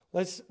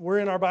We're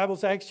in our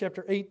Bibles, Acts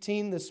chapter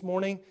 18 this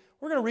morning.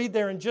 We're going to read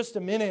there in just a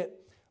minute,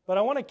 but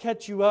I want to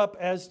catch you up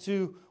as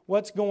to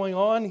what's going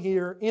on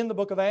here in the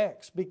book of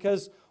Acts,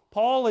 because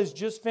Paul has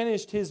just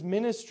finished his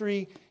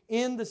ministry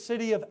in the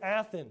city of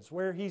Athens,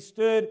 where he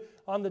stood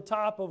on the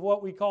top of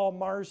what we call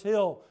Mars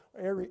Hill,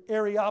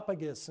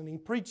 Areopagus, and he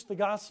preached the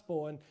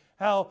gospel and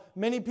how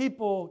many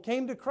people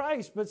came to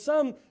Christ, but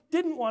some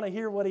didn't want to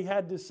hear what he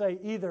had to say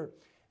either.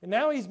 And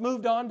now he's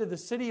moved on to the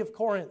city of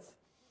Corinth.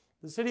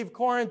 The city of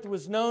Corinth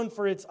was known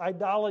for its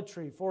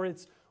idolatry, for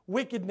its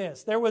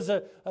wickedness. There was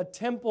a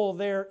temple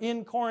there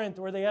in Corinth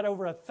where they had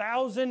over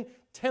 1,000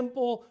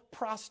 temple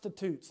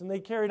prostitutes, and they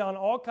carried on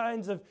all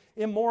kinds of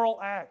immoral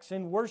acts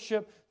in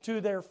worship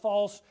to their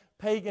false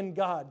pagan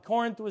god.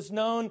 Corinth was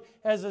known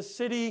as a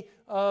city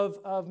of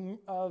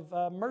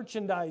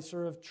merchandise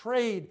or of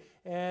trade,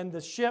 and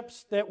the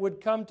ships that would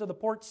come to the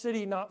port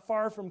city not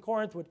far from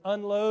Corinth would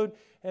unload,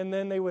 and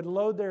then they would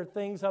load their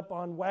things up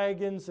on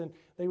wagons, and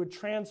they would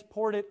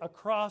transport it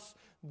across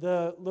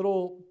the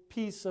little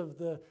piece of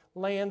the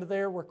land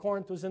there where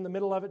Corinth was in the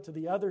middle of it to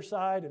the other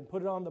side, and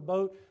put it on the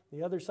boat,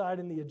 the other side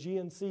in the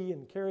Aegean Sea,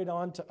 and carry it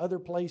on to other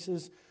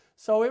places.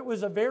 So it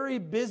was a very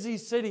busy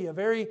city, a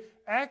very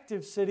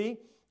active city,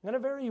 and a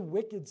very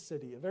wicked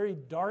city, a very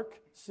dark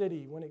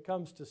city when it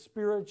comes to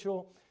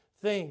spiritual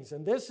things.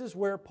 And this is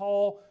where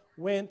Paul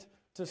went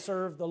to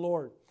serve the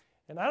Lord.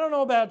 And I don't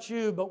know about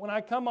you, but when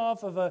I come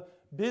off of a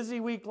busy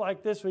week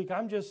like this week,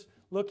 I'm just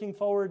looking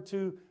forward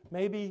to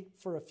maybe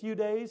for a few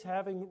days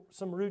having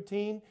some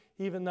routine,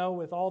 even though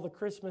with all the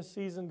Christmas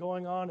season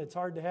going on, it's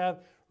hard to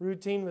have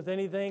routine with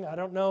anything. I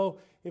don't know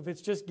if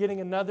it's just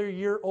getting another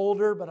year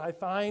older, but I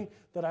find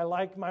that I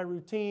like my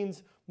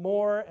routines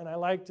more, and I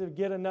like to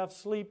get enough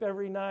sleep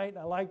every night.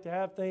 I like to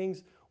have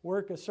things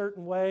work a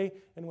certain way,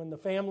 and when the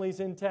family's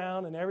in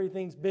town and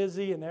everything's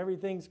busy and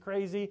everything's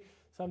crazy,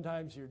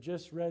 sometimes you're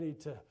just ready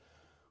to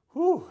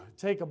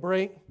take a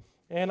break.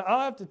 And I'll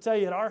have to tell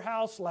you, at our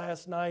house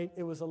last night,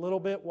 it was a little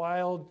bit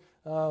wild.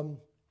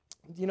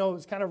 It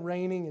was kind of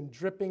raining and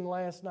dripping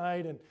last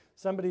night, and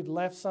somebody had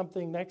left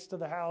something next to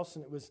the house,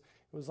 and it was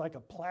like a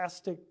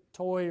plastic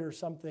toy or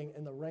something,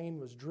 and the rain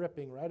was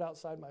dripping right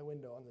outside my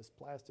window on this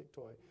plastic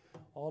toy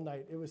all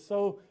night. It was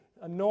so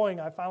annoying.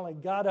 I finally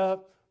got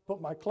up,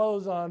 put my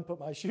clothes on, put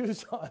my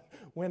shoes on,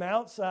 went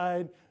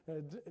outside,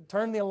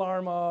 turned the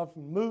alarm off,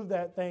 and moved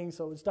that thing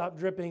so it would stop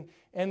dripping.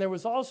 And there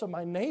was also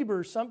my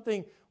neighbor,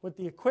 something with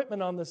the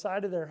equipment on the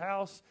side of their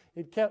house.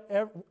 It kept,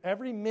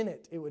 every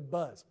minute it would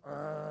buzz.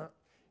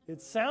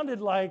 It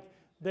sounded like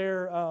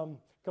their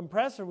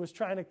compressor was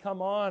trying to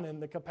come on,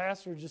 and the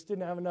capacitor just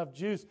didn't have enough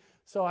juice.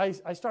 So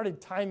I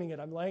started timing it.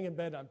 I'm laying in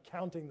bed, I'm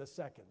counting the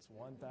seconds.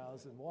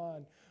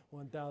 1,001,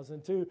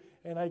 1,002.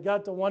 And I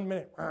got to 1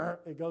 minute,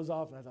 it goes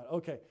off, and I thought,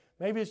 okay,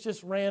 maybe it's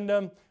just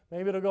random.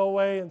 Maybe it'll go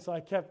away. And so I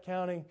kept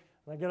counting,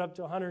 and I get up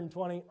to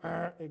 120,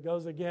 it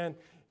goes again.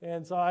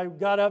 And so I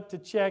got up to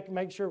check,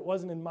 make sure it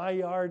wasn't in my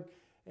yard.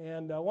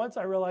 And once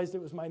I realized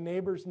it was my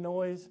neighbor's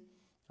noise,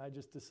 I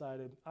just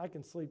decided I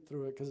can sleep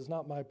through it because it's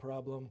not my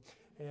problem.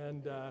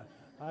 And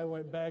I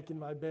went back in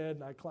my bed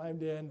and I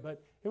climbed in.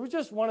 But it was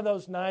just one of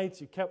those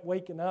nights you kept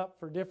waking up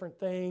for different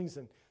things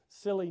and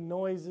silly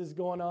noises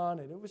going on.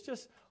 And it was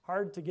just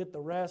hard to get the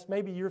rest.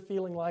 Maybe you're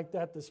feeling like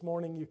that this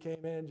morning. You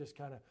came in just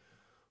kind of,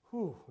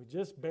 we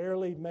just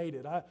barely made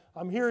it.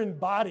 I'm here in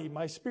body.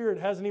 My spirit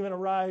hasn't even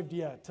arrived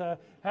yet.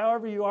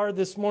 However you are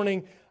this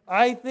morning,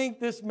 I think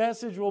this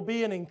message will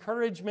be an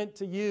encouragement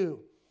to you.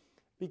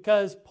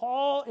 Because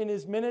Paul, in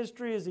his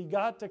ministry, as he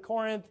got to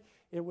Corinth,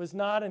 it was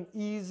not an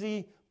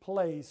easy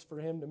place for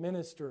him to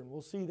minister. And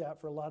we'll see that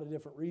for a lot of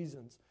different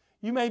reasons.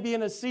 You may be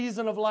in a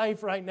season of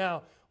life right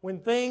now when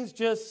things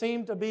just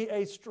seem to be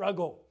a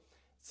struggle.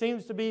 It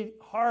seems to be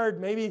hard.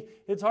 Maybe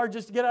it's hard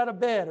just to get out of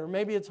bed, or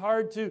maybe it's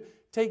hard to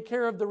take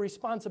care of the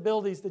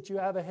responsibilities that you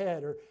have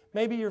ahead, or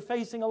maybe you're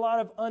facing a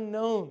lot of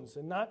unknowns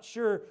and not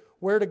sure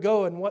where to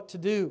go and what to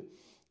do.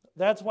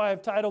 That's why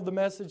I've titled the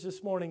message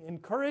this morning,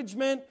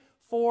 Encouragement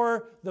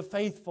for the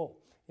Faithful.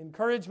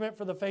 Encouragement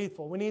for the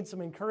faithful. We need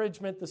some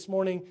encouragement this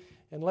morning,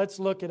 and let's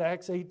look at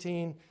Acts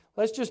 18.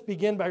 Let's just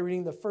begin by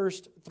reading the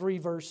first 3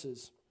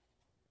 verses.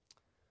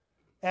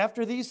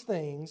 After these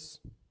things,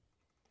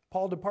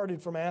 Paul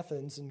departed from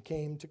Athens and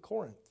came to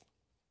Corinth.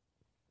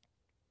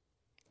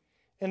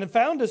 And had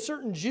found a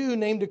certain Jew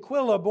named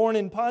Aquila, born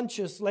in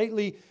Pontus,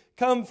 lately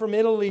come from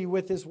Italy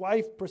with his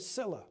wife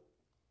Priscilla,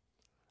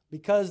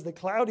 because the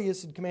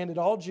Claudius had commanded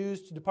all Jews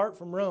to depart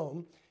from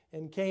Rome,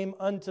 and came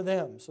unto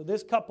them. So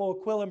this couple,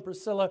 Aquila and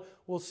Priscilla,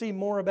 we'll see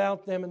more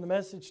about them in the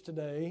message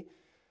today.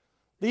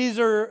 These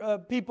are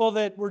people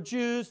that were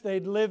Jews.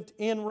 They'd lived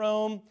in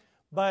Rome,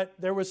 but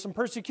there was some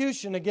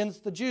persecution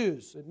against the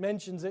Jews. It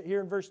mentions it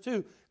here in verse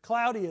 2.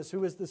 Claudius,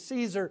 who was the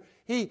Caesar,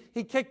 he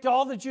kicked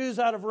all the Jews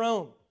out of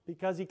Rome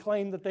because he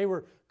claimed that they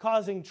were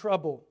causing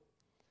trouble.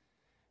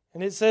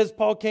 And it says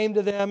Paul came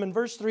to them in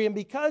verse 3, and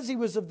because he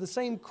was of the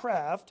same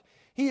craft,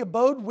 he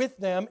abode with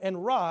them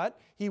and wrought.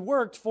 He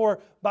worked, for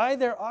by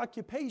their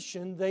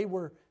occupation they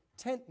were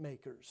tent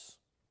makers.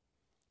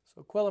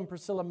 So Aquila and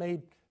Priscilla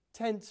made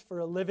tents for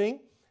a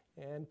living.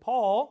 And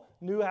Paul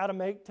knew how to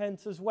make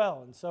tents as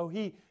well. And so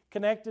he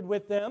connected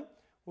with them,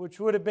 which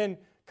would have been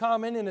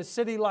common in a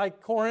city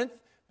like Corinth,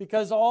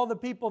 because all the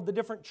people of the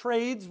different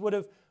trades would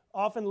have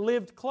often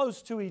lived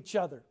close to each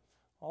other.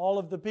 All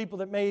of the people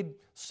that made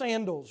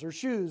sandals or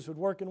shoes would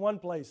work in one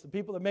place. The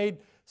people that made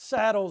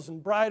saddles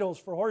and bridles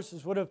for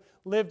horses would have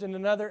lived in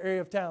another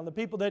area of town. The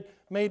people that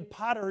made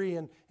pottery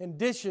and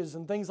dishes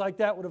and things like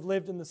that would have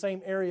lived in the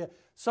same area.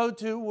 So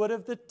too would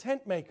have the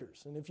tent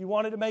makers. And if you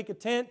wanted to make a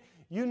tent,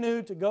 you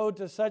knew to go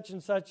to such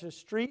and such a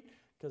street,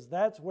 because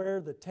that's where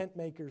the tent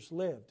makers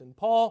lived. And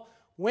Paul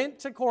went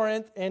to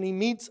Corinth and he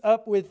meets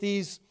up with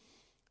these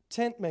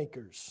tent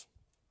makers.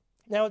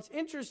 Now it's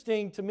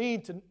interesting to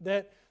me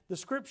that the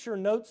Scripture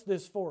notes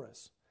this for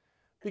us,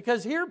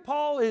 because here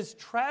Paul is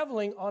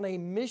traveling on a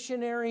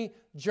missionary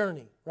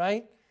journey,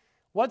 right?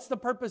 What's the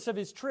purpose of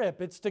his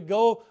trip? It's to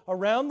go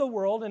around the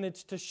world and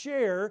it's to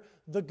share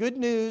the good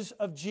news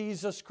of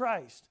Jesus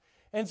Christ.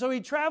 And so he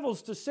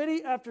travels to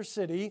city after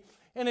city,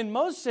 and in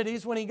most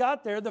cities when he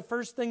got there, the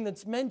first thing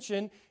that's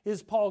mentioned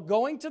is Paul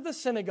going to the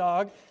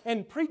synagogue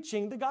and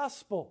preaching the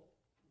gospel.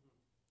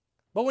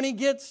 But when he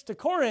gets to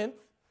Corinth,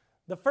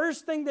 the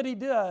first thing that he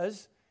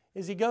does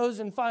is he goes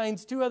and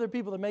finds two other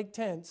people that make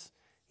tents.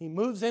 He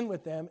moves in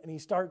with them and he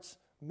starts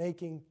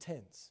making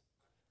tents.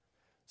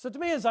 So to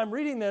me, as I'm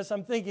reading this,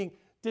 I'm thinking,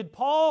 did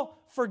Paul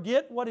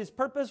forget what his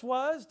purpose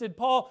was? Did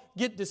Paul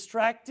get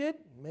distracted?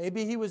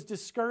 Maybe he was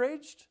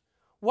discouraged.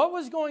 What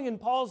was going on in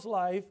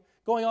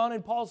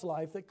Paul's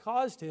life that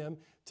caused him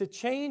to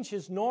change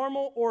his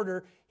normal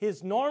order,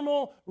 his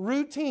normal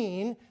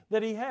routine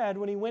that he had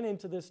when he went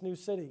into this new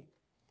city?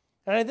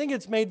 And I think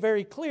it's made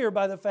very clear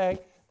by the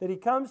fact that he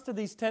comes to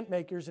these tent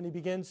makers and he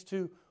begins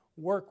to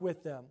work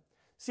with them.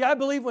 See, I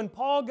believe when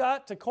Paul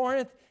got to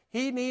Corinth,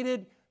 he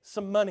needed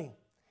some money.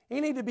 He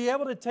needed to be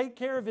able to take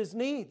care of his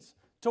needs,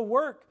 to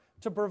work,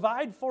 to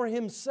provide for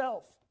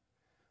himself.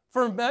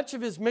 For much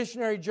of his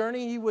missionary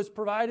journey, he was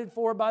provided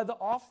for by the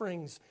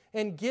offerings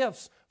and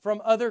gifts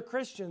from other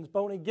Christians.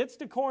 But when he gets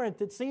to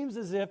Corinth, it seems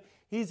as if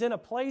he's in a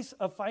place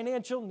of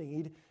financial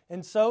need,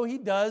 and so he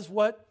does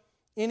what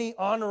any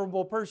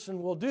honorable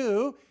person will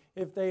do.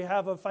 If they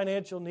have a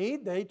financial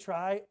need, they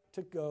try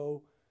to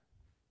go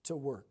to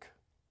work.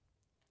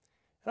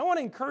 And I want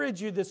to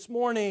encourage you this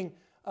morning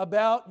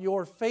about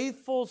your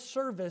faithful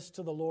service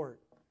to the Lord.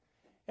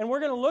 And we're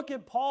going to look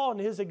at Paul and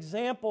his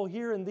example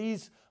here in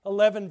these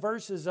 11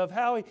 verses of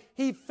how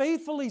he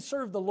faithfully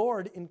served the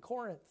Lord in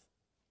Corinth.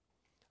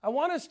 I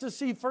want us to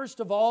see, first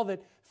of all,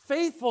 that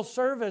faithful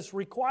service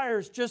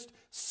requires just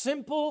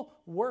simple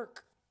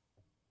work.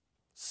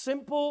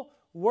 Simple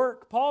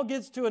work. Paul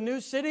gets to a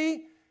new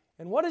city,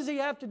 and what does he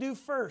have to do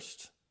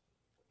first?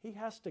 He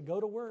has to go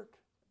to work.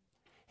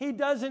 He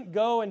doesn't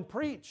go and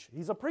preach.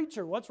 He's a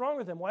preacher. What's wrong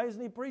with him? Why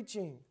isn't he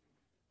preaching?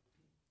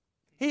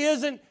 He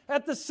isn't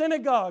at the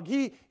synagogue.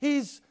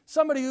 He's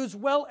somebody who's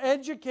well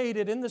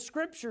educated in the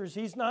Scriptures.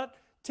 He's not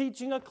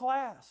teaching a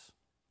class.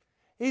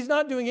 He's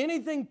not doing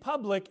anything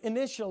public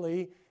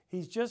initially.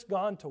 He's just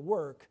gone to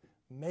work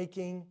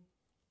making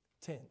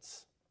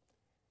tents.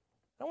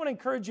 I want to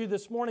encourage you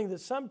this morning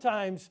that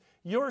sometimes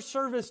your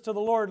service to the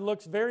Lord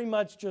looks very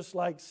much just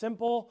like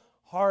simple,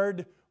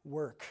 hard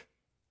work.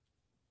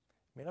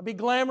 It may not be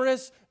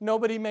glamorous.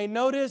 Nobody may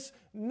notice.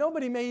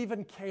 Nobody may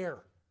even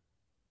care.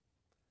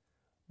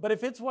 But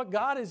if it's what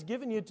God has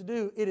given you to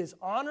do, it is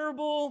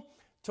honorable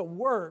to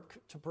work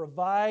to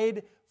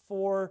provide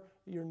for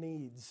your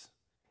needs.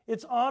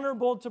 It's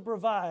honorable to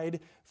provide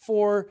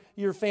for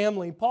your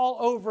family. Paul,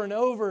 over and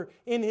over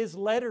in his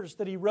letters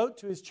that he wrote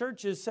to his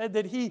churches, said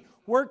that he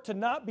worked to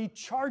not be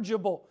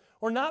chargeable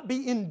or not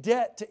be in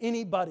debt to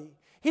anybody.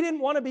 He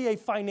didn't want to be a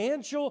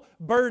financial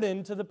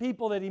burden to the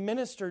people that he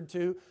ministered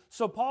to,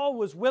 so Paul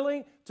was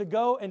willing to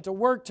go and to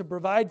work to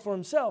provide for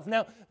himself.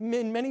 Now,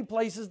 in many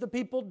places, the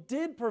people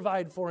did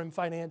provide for him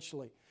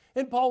financially.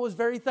 And Paul was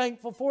very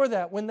thankful for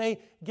that. When they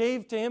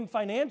gave to him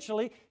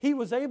financially, he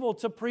was able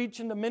to preach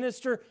and to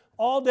minister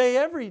all day,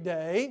 every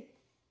day.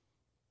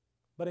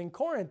 But in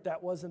Corinth,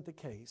 that wasn't the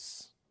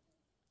case.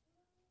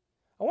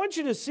 I want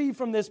you to see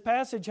from this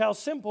passage how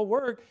simple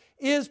work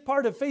is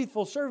part of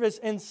faithful service,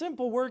 and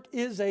simple work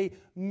is a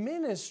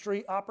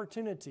ministry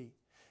opportunity.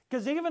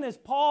 Because even as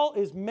Paul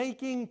is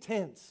making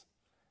tents,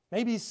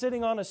 maybe he's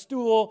sitting on a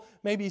stool,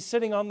 maybe he's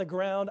sitting on the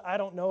ground. I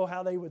don't know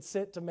how they would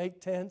sit to make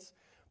tents.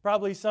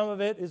 Probably some of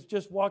it is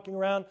just walking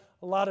around,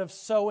 a lot of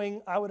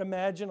sewing, I would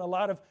imagine, a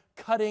lot of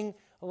cutting,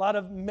 a lot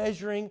of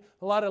measuring,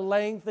 a lot of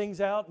laying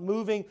things out,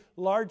 moving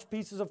large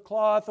pieces of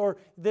cloth, or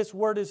this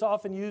word is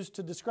often used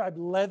to describe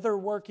leather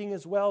working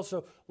as well,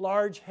 so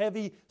large,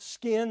 heavy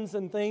skins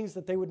and things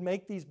that they would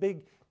make these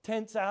big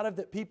tents out of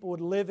that people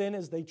would live in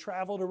as they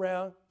traveled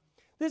around.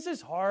 This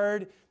is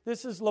hard.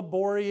 This is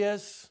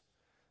laborious.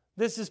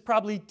 This is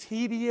probably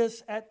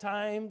tedious at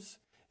times.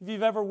 If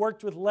you've ever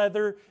worked with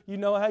leather, you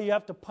know how you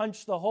have to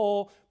punch the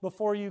hole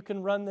before you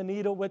can run the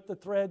needle with the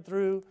thread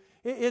through.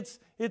 It's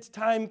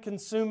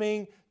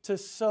time-consuming to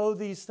sew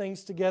these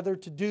things together,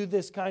 to do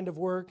this kind of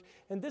work.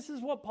 And this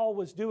is what Paul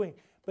was doing.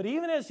 But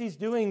even as he's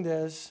doing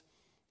this,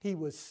 he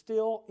was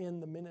still in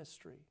the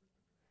ministry.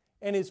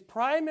 And his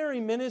primary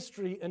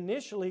ministry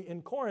initially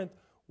in Corinth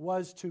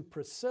was to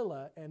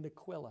Priscilla and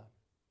Aquila,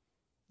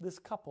 this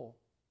couple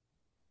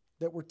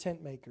that were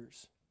tent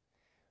makers.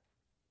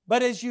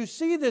 But as you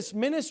see this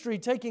ministry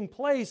taking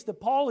place, that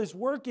Paul is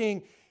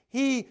working,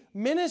 he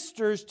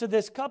ministers to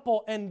this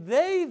couple, and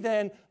they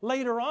then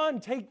later on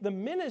take the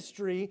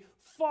ministry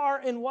far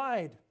and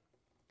wide.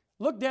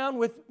 Look down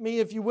with me,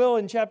 if you will,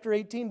 in chapter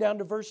 18, down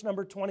to verse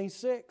number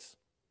 26.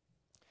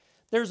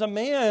 There's a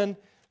man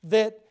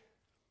that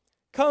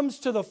comes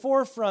to the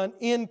forefront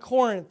in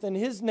Corinth, and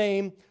his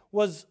name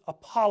was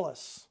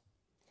Apollos.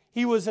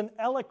 He was an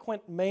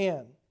eloquent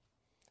man,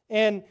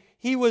 and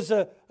he was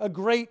a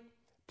great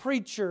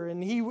preacher,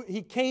 and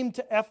he came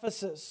to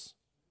Ephesus.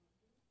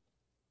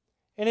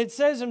 And it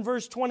says in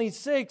verse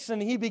 26,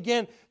 and he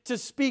began to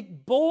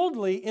speak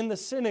boldly in the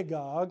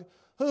synagogue,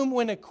 whom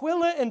when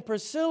Aquila and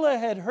Priscilla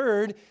had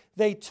heard,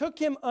 they took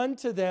him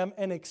unto them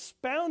and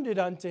expounded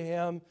unto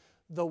him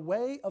the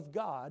way of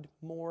God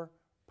more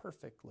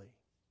perfectly.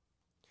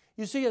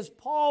 You see, as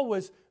Paul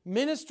was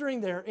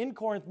ministering there in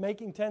Corinth,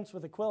 making tents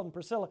with Aquila and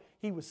Priscilla,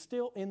 he was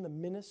still in the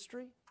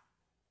ministry.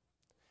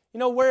 You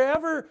know,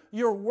 wherever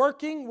you're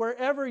working,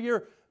 wherever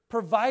you're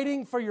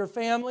providing for your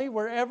family,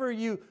 wherever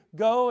you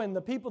go and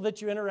the people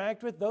that you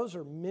interact with, those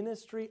are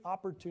ministry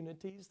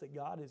opportunities that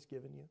God has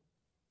given you.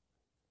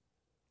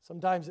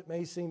 Sometimes it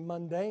may seem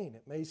mundane.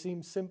 It may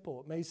seem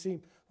simple. It may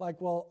seem like,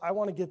 well, I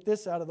want to get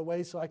this out of the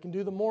way so I can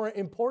do the more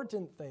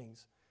important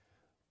things.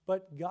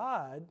 But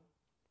God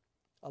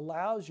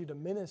allows you to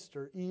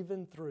minister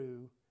even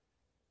through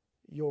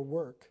your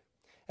work.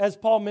 As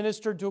Paul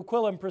ministered to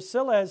Aquila and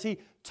Priscilla, as he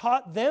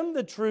taught them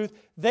the truth,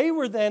 they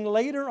were then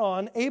later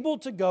on able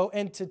to go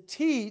and to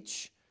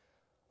teach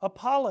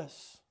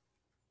Apollos.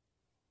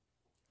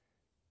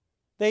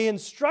 They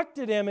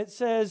instructed him, it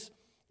says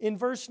in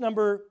verse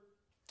number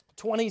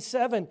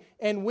 27,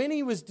 and when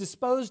he was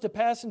disposed to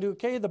pass into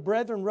Achaia, the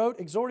brethren wrote,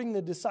 exhorting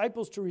the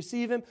disciples to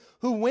receive him,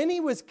 who when he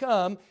was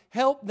come,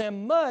 helped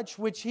them much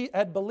which he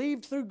had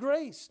believed through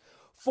grace.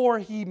 For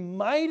he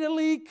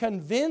mightily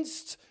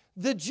convinced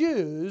the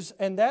Jews,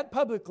 and that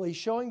publicly,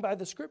 showing by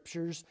the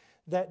Scriptures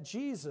that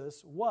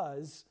Jesus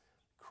was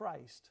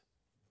Christ.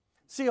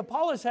 See,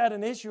 Apollos had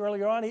an issue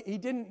earlier on. He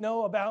didn't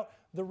know about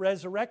the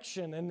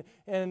resurrection,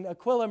 and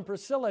Aquila and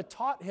Priscilla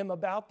taught him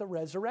about the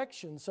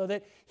resurrection so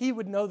that he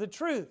would know the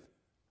truth.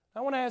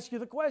 I want to ask you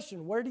the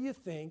question, where do you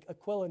think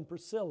Aquila and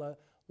Priscilla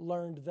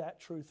learned that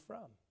truth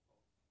from?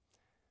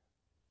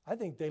 I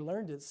think they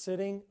learned it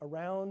sitting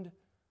around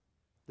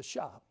the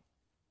shop,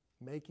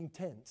 making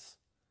tents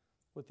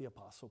with the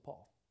Apostle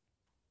Paul.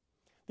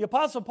 The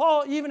Apostle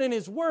Paul, even in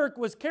his work,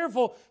 was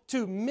careful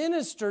to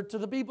minister to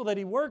the people that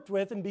he worked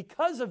with, and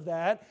because of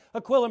that,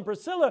 Aquila and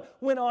Priscilla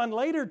went on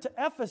later to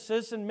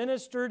Ephesus and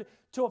ministered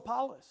to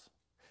Apollos.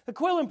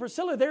 Aquila and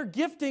Priscilla, their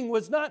gifting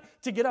was not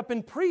to get up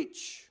and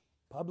preach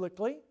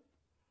publicly.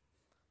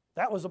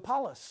 That was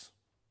Apollos.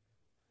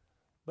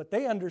 But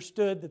they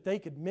understood that they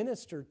could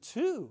minister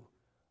to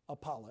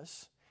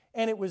Apollos,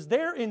 and it was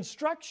their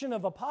instruction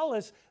of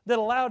Apollos that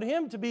allowed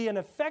him to be an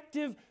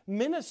effective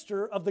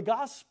minister of the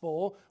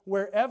gospel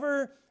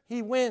wherever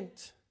he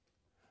went.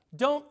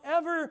 Don't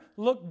ever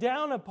look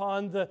down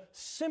upon the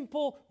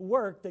simple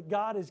work that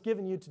God has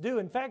given you to do.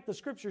 In fact, the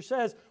Scripture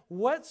says,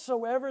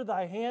 whatsoever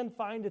thy hand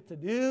findeth to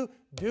do,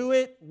 do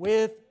it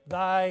with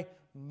thy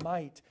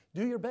might.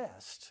 Do your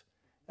best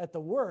at the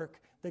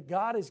work that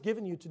God has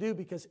given you to do,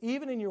 because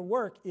even in your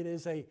work, it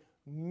is a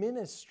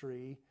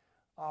ministry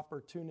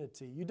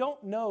opportunity. You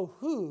don't know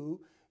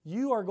who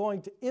you are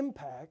going to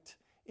impact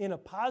in a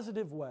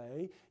positive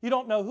way. You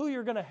don't know who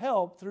you're going to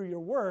help through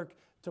your work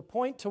to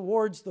point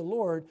towards the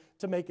Lord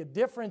to make a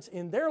difference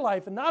in their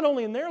life, and not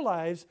only in their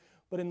lives,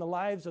 but in the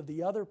lives of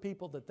the other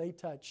people that they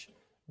touch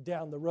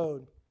down the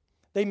road.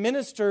 They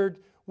ministered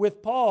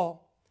with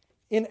Paul.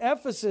 In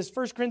Ephesus,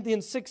 1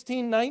 Corinthians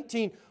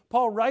 16:19,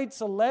 Paul writes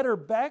a letter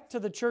back to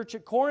the church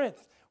at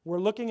Corinth. We're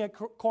looking at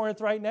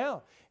Corinth right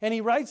now. And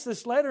he writes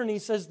this letter and he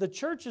says, the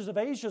churches of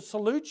Asia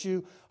salute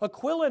you.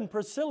 Aquila and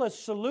Priscilla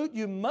salute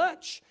you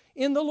much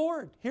in the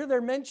Lord. Here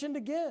they're mentioned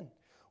again,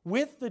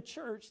 with the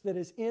church that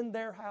is in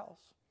their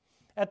house.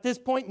 At this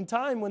point in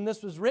time when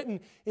this was written,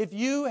 if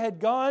you had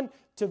gone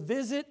to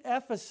visit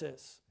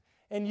Ephesus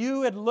and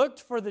you had looked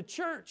for the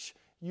church,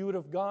 you would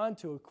have gone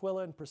to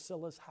Aquila and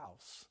Priscilla's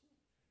house.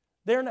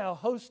 They're now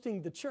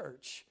hosting the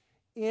church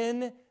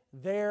in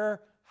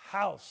their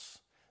house.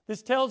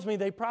 This tells me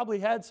they probably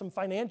had some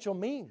financial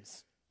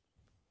means.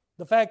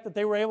 The fact that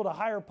they were able to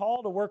hire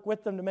Paul to work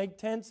with them to make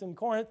tents in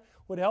Corinth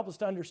would help us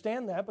to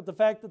understand that. But the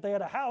fact that they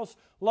had a house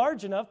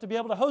large enough to be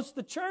able to host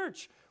the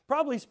church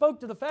probably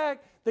spoke to the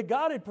fact that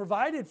God had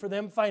provided for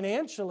them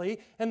financially,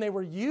 and they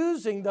were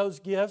using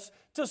those gifts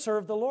to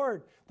serve the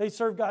Lord. They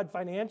served God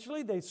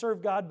financially. They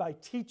served God by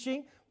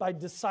teaching, by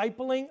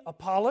discipling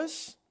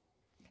Apollos.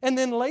 And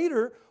then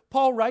later,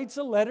 Paul writes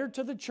a letter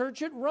to the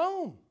church at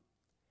Rome.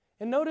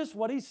 And notice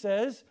what he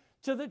says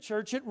to the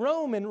church at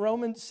Rome in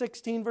Romans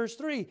 16, verse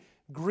 3.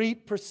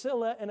 Greet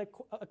Priscilla and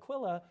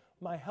Aquila,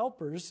 my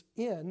helpers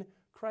in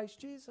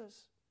Christ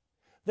Jesus.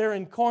 They're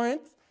in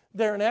Corinth,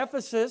 they're in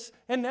Ephesus,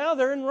 and now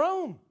they're in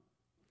Rome.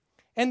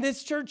 And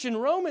this church in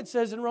Rome, it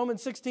says in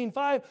Romans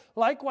 16:5,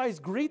 likewise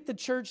greet the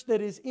church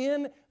that is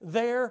in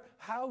their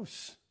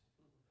house.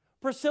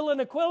 Priscilla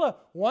and Aquila,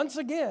 once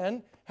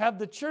again, have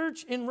the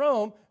church in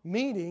Rome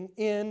meeting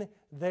in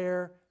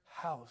their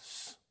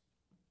house.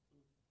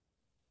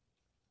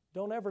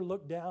 Don't ever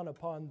look down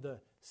upon the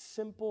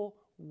simple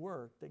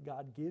work that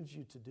God gives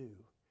you to do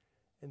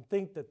and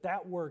think that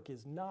that work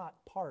is not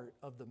part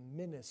of the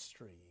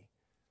ministry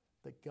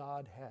that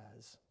God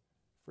has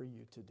for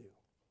you to do.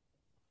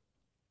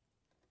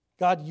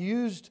 God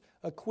used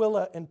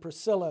Aquila and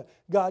Priscilla.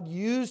 God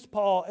used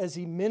Paul as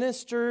he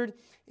ministered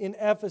in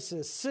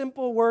Ephesus.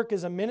 Simple work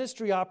is a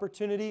ministry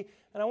opportunity.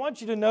 And I want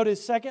you to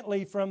notice,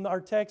 secondly, from our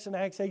text in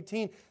Acts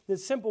 18, that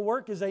simple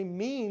work is a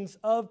means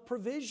of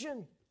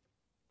provision.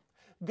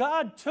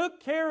 God took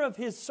care of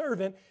His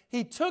servant.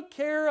 He took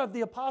care of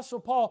the Apostle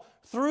Paul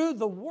through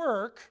the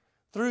work,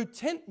 through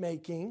tent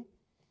making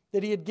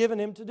that He had given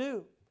him to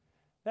do.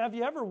 Now, have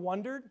you ever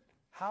wondered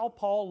how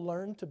Paul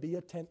learned to be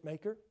a tent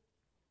maker?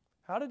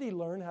 How did he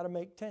learn how to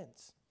make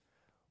tents?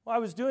 Well, I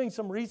was doing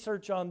some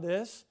research on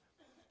this,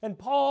 and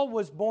Paul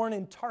was born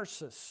in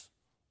Tarsus.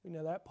 You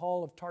know that,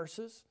 Paul of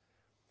Tarsus?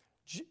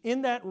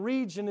 In that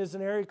region is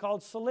an area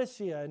called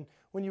Cilicia, and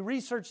when you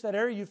research that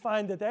area, you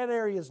find that that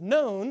area is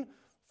known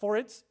for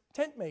its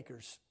tent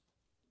makers.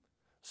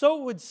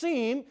 So it would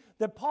seem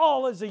that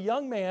Paul, as a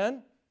young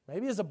man,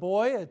 maybe as a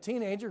boy, a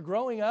teenager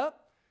growing up,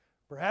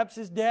 perhaps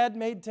his dad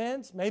made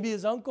tents, maybe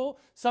his uncle,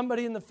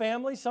 somebody in the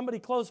family, somebody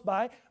close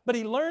by, but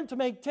he learned to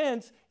make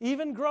tents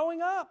even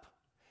growing up.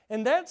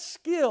 And that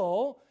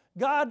skill,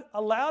 God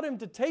allowed him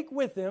to take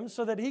with him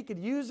so that he could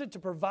use it to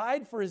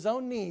provide for his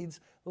own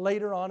needs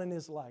later on in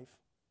his life.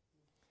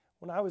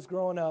 When I was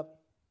growing up,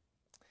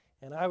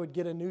 and I would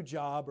get a new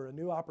job or a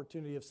new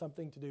opportunity of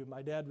something to do,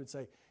 my dad would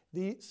say,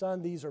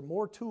 son, these are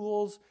more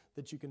tools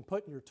that you can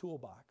put in your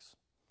toolbox.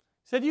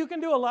 He said, you can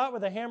do a lot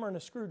with a hammer and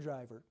a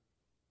screwdriver.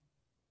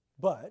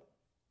 But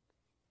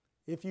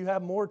if you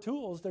have more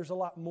tools, there's a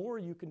lot more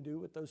you can do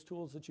with those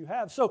tools that you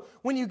have. So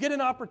when you get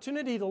an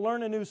opportunity to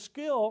learn a new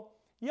skill,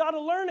 you ought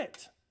to learn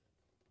it.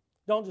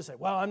 Don't just say,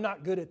 well, I'm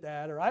not good at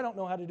that, or I don't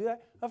know how to do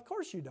that. Of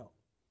course you don't.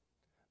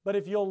 But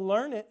if you'll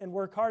learn it and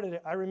work hard at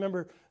it, I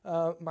remember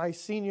my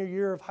senior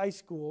year of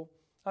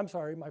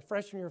my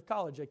freshman year of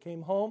college, I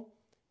came home,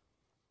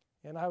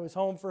 and I was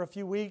home for a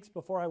few weeks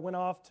before I went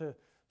off to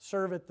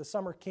serve at the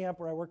summer camp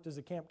where I worked as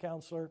a camp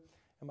counselor.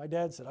 And my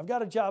dad said, I've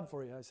got a job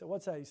for you. I said,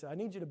 what's that? He said, I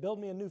need you to build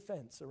me a new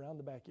fence around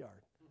the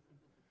backyard.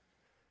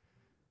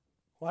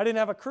 Well, I didn't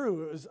have a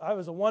crew. I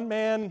was a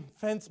one-man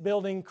fence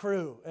building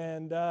crew.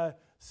 And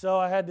so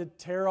I had to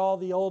tear all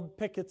the old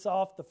pickets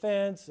off the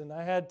fence, and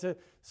I had to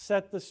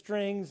set the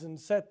strings and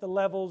set the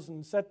levels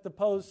and set the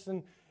posts.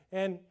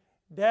 And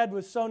Dad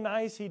was so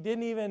nice, he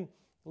didn't even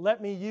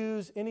let me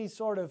use any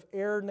sort of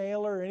air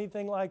nailer or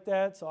anything like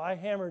that. So I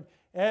hammered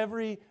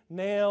every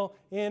nail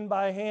in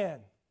by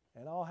hand.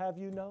 And I'll have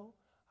you know,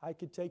 I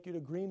could take you to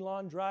Green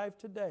Lawn Drive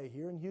today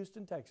here in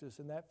Houston, Texas,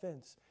 and that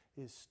fence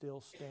is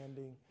still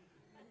standing.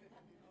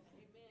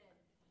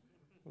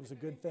 It was a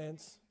good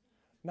fence.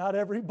 Not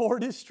every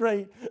board is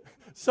straight.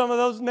 Some of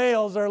those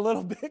nails are a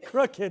little bit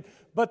crooked,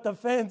 but the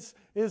fence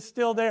is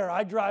still there.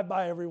 I drive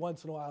by every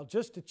once in a while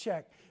just to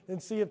check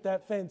and see if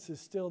that fence is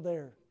still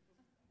there.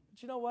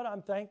 But you know what?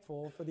 I'm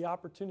thankful for the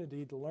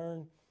opportunity to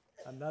learn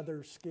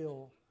another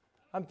skill.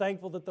 I'm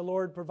thankful that the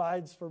Lord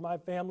provides for my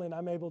family and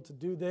I'm able to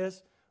do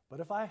this. But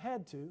if I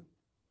had to,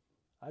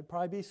 I'd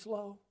probably be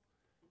slow.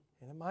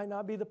 And it might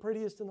not be the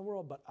prettiest in the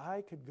world, but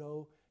I could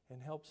go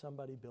and help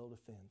somebody build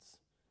a fence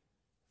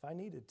if I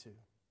needed to.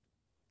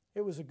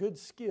 It was a good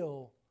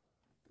skill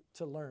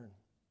to learn.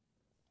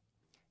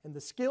 And the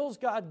skills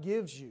God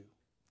gives you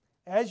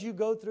as you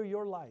go through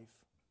your life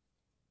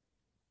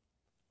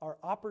are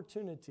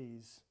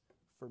opportunities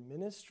for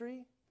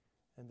ministry,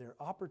 and they're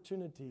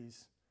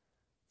opportunities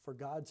for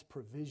God's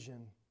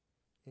provision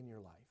in your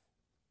life.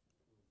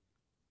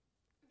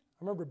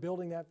 I remember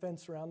building that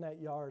fence around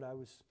that yard. I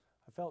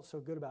felt so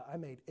good about it. I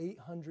made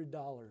 $800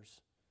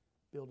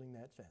 building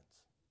that fence.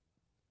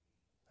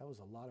 That was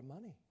a lot of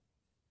money.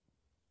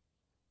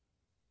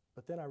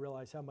 But then I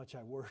realized how much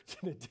I worked,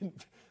 and it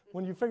didn't.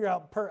 When you figure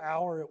out per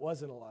hour, it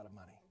wasn't a lot of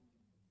money.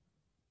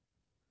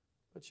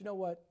 But you know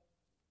what?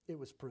 It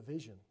was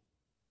provision.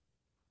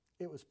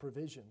 It was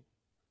provision.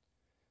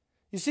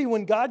 You see,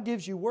 when God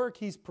gives you work,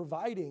 He's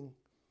providing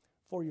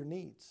for your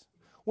needs.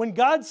 When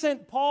God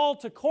sent Paul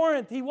to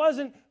Corinth, He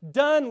wasn't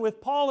done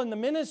with Paul in the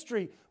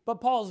ministry.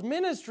 But Paul's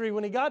ministry,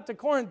 when he got to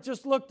Corinth,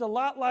 just looked a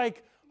lot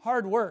like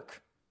hard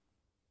work,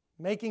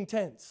 making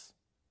tents.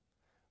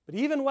 But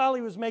even while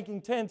he was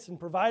making tents and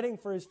providing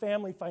for his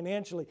family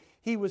financially,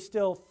 he was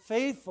still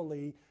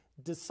faithfully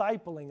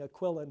discipling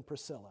Aquila and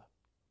Priscilla.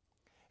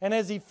 And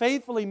as he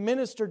faithfully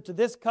ministered to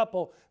this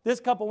couple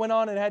went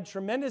on and had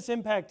tremendous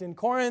impact in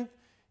Corinth,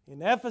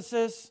 in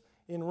Ephesus,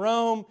 in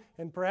Rome,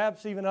 and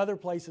perhaps even other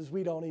places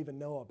we don't even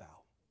know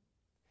about.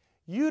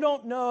 You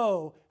don't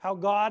know how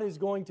God is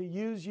going to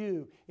use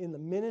you in the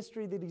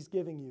ministry that He's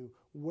giving you,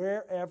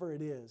 wherever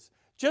it is.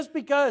 Just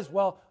because,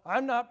 well,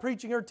 I'm not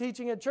preaching or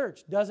teaching at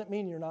church doesn't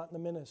mean you're not in the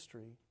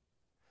ministry.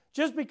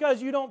 Just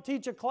because you don't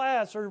teach a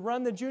class or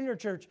run the junior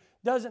church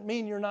doesn't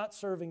mean you're not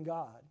serving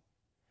God.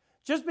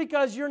 Just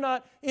because you're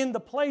not in the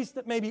place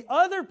that maybe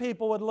other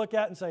people would look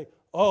at and say,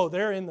 oh,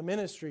 they're in the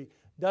ministry,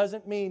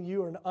 doesn't mean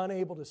you are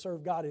unable to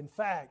serve God. In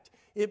fact,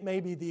 it may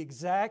be the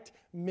exact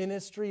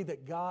ministry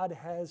that God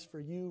has for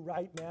you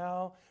right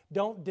now.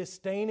 Don't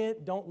disdain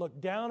it. Don't look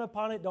down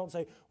upon it. Don't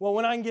say, well,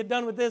 when I can get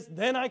done with this,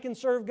 then I can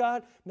serve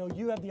God. No,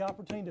 you have the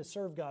opportunity to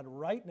serve God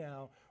right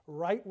now,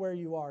 right where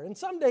you are. And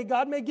someday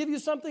God may give you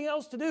something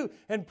else to do,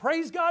 and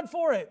praise God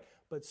for it.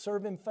 But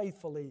serve Him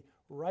faithfully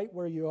right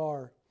where you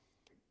are.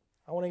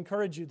 I want to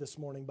encourage you this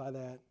morning by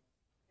that.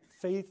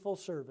 Faithful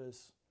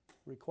service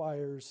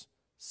requires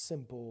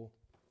simple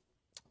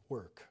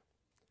work.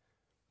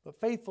 But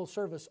faithful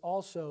service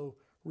also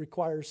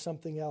requires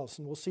something else,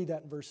 and we'll see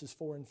that in verses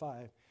 4 and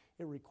 5.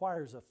 It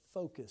requires a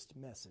focused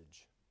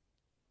message.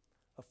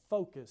 A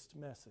focused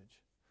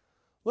message.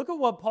 Look at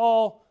what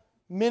Paul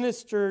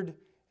ministered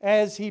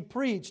as he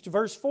preached.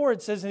 Verse 4,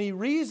 it says, and he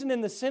reasoned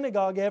in the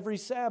synagogue every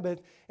Sabbath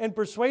and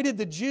persuaded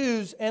the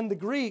Jews and the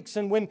Greeks.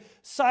 And when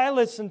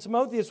Silas and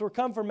Timotheus were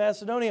come from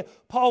Macedonia,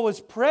 Paul was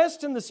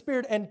pressed in the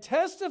Spirit and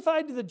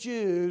testified to the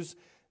Jews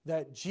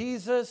that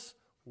Jesus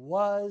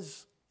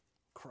was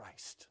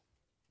Christ.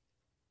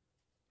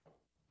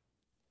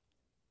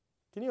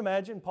 Can you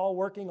imagine Paul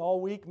working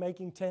all week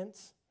making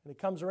tents, and it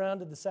comes around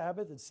to the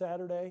Sabbath, it's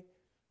Saturday?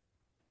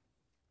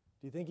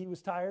 Do you think he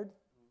was tired?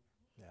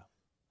 Yeah.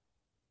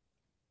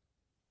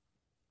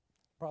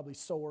 Probably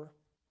sore,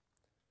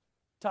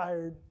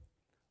 tired,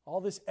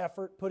 all this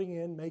effort putting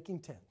in making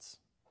tents.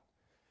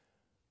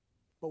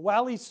 But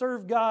while he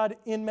served God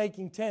in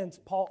making tents,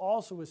 Paul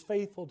also was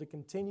faithful to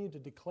continue to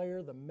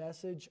declare the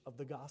message of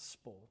the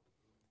gospel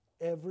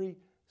every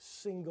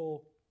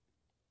single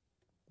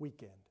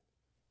weekend.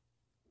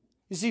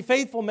 You see,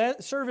 faithful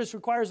service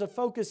requires a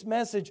focused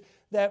message.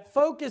 That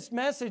focused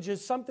message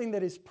is something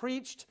that is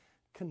preached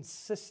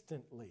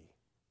consistently.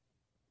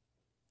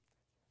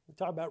 We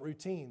talk about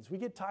routines. We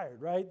get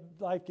tired, right?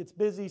 Life gets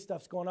busy,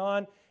 stuff's going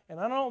on. And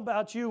I don't know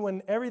about you,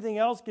 when everything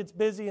else gets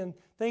busy and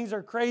things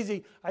are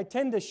crazy, I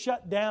tend to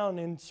shut down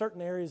in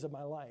certain areas of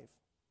my life.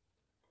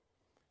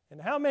 And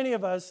how many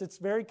of us, it's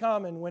very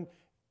common when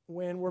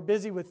we're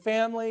busy with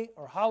family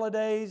or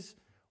holidays,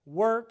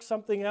 work,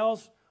 something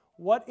else,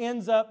 what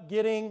ends up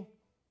getting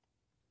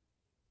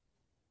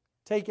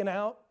taken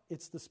out?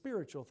 It's the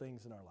spiritual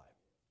things in our life.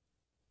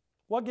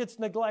 What gets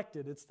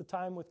neglected? It's the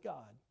time with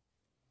God.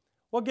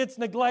 What gets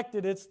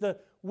neglected? It's the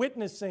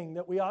witnessing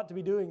that we ought to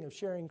be doing of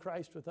sharing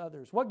Christ with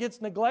others. What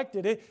gets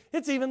neglected?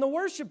 It's even the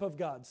worship of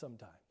God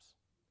sometimes.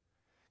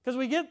 Because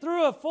we get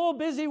through a full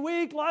busy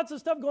week, lots of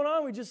stuff going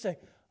on, we just say,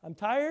 I'm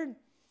tired,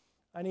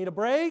 I need a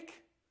break.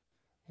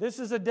 This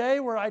is a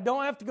day where I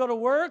don't have to go to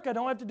work, I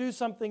don't have to do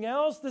something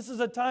else. This is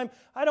a time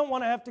I don't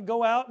want to have to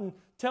go out and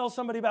tell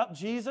somebody about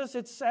Jesus.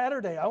 It's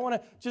Saturday. I want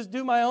to just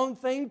do my own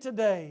thing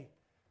today.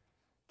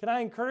 Can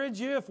I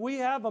encourage you, if we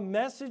have a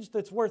message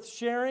that's worth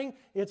sharing,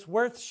 it's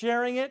worth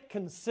sharing it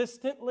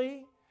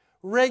consistently,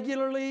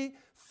 regularly,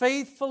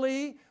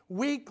 faithfully,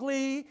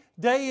 weekly,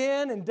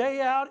 day in and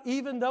day out,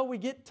 even though we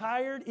get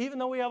tired, even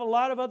though we have a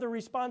lot of other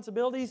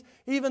responsibilities,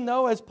 even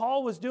though, as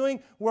Paul was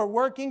doing, we're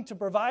working to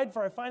provide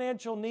for our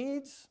financial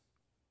needs.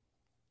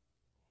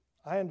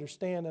 I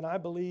understand and I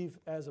believe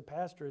as a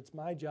pastor, it's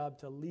my job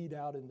to lead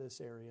out in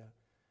this area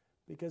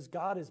because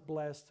God is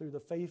blessed through the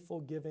faithful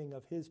giving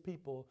of His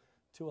people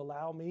to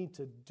allow me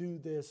to do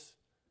this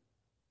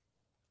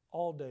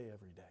all day,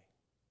 every day.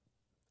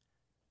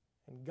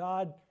 And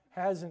God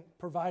hasn't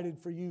provided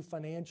for you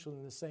financially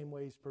in the same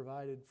way He's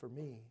provided for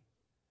me.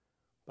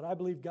 But I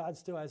believe God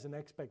still has an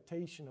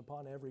expectation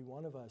upon every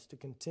one of us to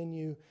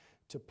continue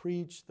to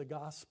preach the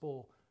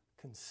gospel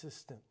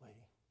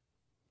consistently.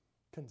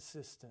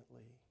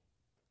 Consistently.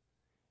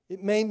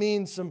 It may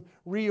mean some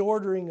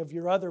reordering of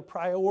your other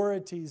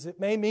priorities. It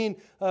may mean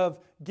of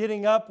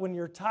getting up when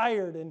you're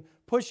tired and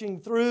pushing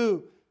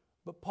through.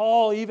 But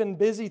Paul, even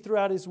busy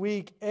throughout his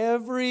week,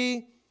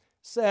 every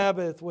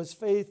Sabbath was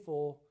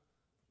faithful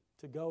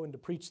to go and to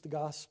preach the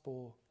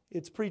gospel.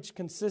 It's preached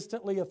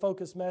consistently. A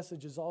focused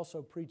message is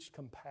also preached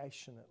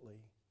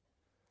compassionately.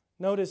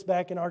 Notice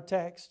back in our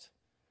text,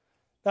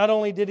 not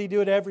only did he do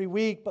it every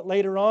week, but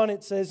later on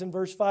it says in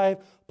verse 5,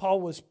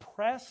 Paul was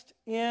pressed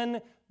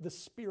in the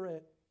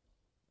Spirit.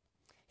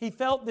 He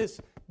felt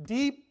this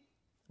deep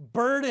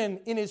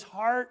burden in his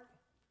heart.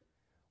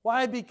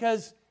 Why?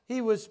 Because he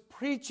was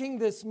preaching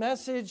this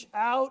message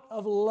out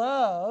of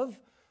love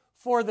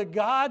for the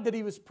God that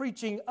he was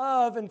preaching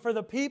of and for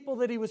the people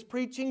that he was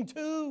preaching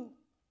to.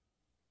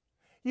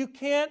 You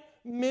can't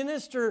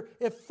minister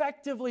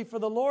effectively for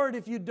the Lord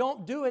if you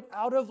don't do it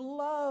out of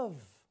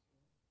love.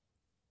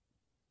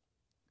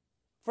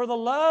 For the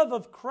love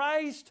of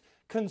Christ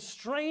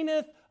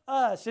constraineth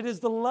us. It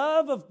is the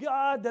love of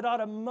God that ought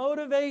to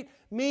motivate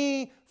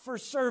me for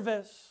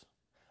service.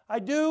 I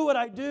do what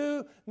I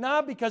do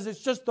not because it's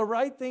just the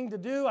right thing to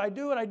do. I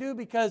do what I do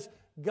because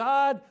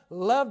God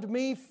loved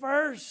me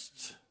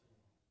first.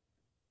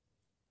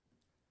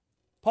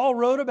 Paul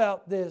wrote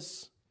about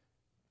this.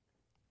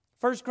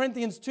 1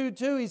 Corinthians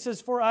 2:2, he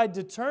says, "For I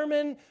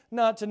determined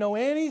not to know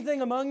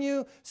anything among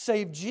you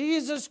save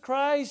Jesus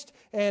Christ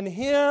and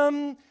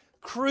Him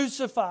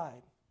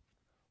crucified."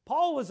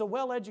 Paul was a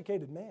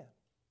well-educated man.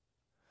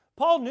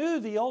 Paul knew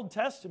the Old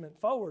Testament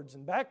forwards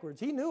and backwards.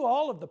 He knew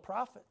all of the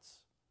prophets.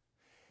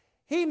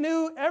 He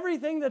knew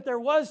everything that there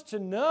was to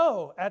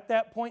know at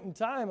that point in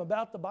time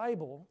about the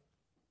Bible.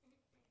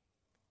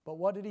 But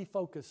what did he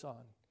focus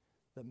on?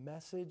 The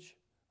message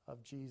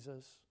of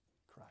Jesus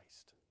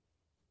Christ.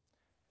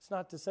 It's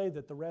not to say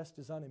that the rest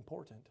is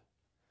unimportant.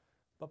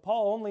 But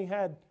Paul only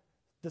had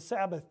the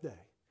Sabbath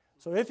day.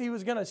 So if he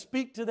was going to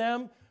speak to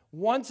them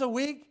once a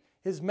week,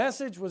 his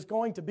message was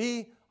going to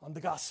be on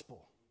the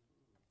gospel.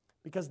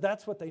 Because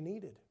that's what they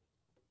needed.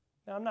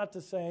 Now, I'm not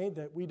to say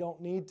that we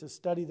don't need to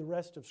study the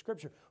rest of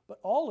Scripture, but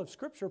all of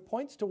Scripture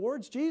points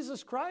towards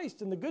Jesus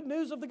Christ and the good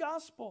news of the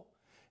gospel.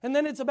 And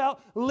then it's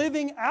about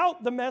living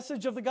out the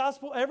message of the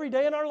gospel every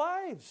day in our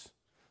lives.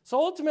 So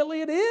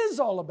ultimately, it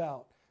is all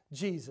about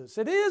Jesus.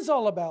 It is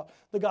all about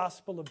the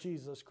gospel of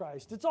Jesus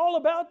Christ. It's all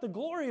about the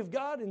glory of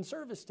God in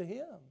service to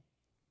Him.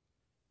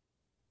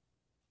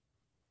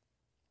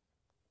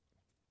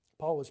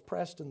 Paul was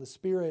pressed in the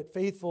Spirit.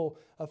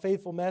 A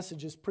faithful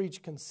message is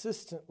preached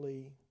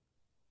consistently.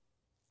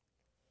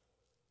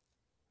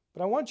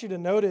 But I want you to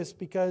notice,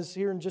 because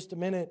here in just a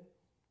minute,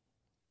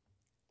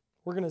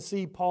 we're going to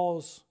see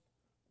Paul's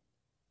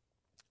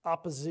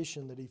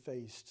opposition that he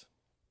faced.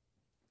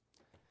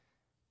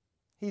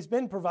 He's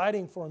been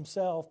providing for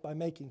himself by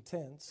making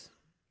tents.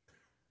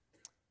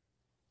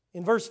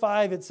 In verse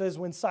 5, it says,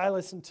 when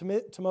Silas and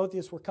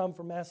Timotheus were come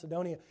from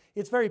Macedonia,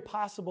 it's very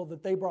possible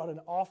that they brought an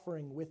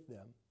offering with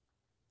them.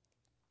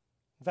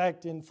 In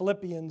fact, in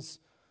Philippians,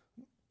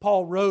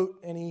 Paul wrote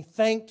and he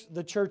thanked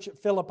the church at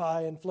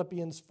Philippi in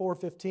Philippians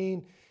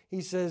 4:15.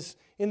 He says,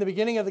 in the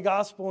beginning of the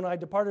gospel, when I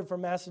departed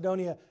from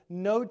Macedonia,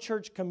 no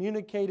church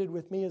communicated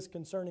with me as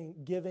concerning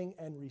giving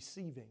and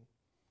receiving,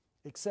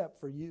 except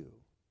for you,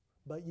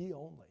 but ye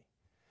only.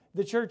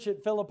 The church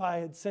at Philippi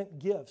had sent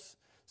gifts.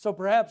 So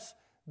perhaps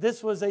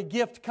this was a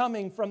gift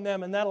coming from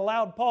them, and that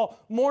allowed Paul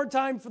more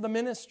time for the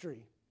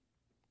ministry.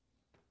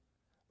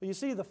 But you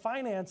see, the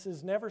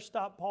finances never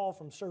stopped Paul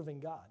from serving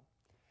God.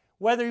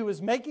 Whether he was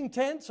making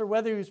tents or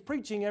whether he was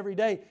preaching every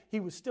day,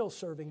 he was still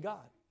serving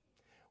God.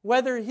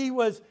 Whether he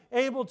was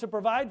able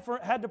to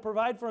had to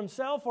provide for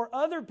himself or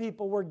other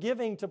people were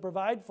giving to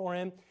provide for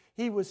him,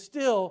 he was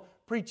still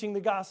preaching the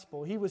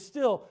gospel. He was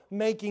still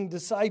making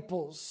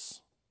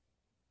disciples.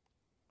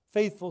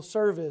 Faithful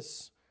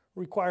service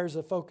requires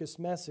a focused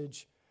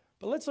message.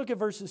 But let's look at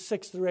verses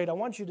 6 through 8. I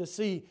want you to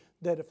see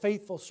that a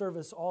faithful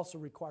service also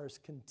requires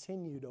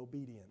continued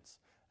obedience.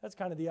 That's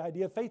kind of the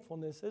idea of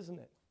faithfulness, isn't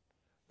it?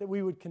 That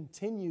we would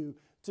continue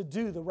to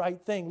do the right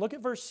thing. Look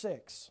at verse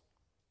 6.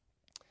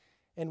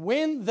 And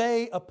when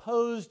they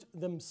opposed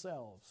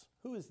themselves,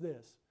 who is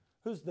this?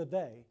 Who's the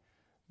they?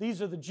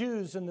 These are the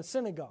Jews in the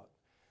synagogue.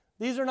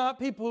 These are not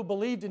people who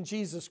believed in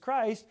Jesus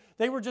Christ.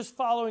 They were just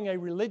following a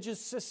religious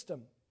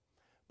system.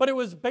 But it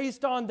was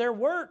based on their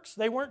works.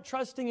 They weren't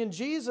trusting in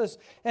Jesus,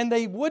 and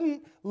they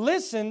wouldn't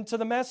listen to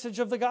the message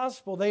of the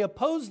gospel. They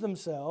opposed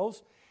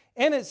themselves,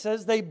 and it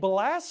says they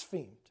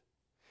blasphemed.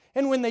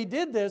 And when they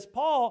did this,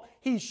 Paul,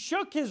 he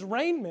shook his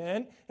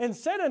raiment and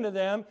said unto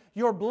them,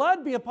 your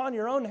blood be upon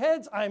your own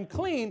heads. I am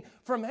clean.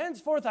 From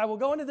henceforth I will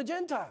go into the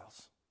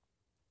Gentiles.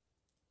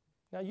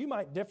 Now you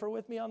might differ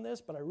with me on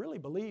this, but I really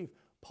believe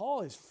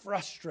Paul is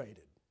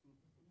frustrated.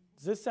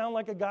 Does this sound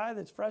like a guy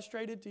that's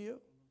frustrated to you?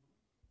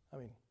 I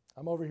mean,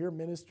 I'm over here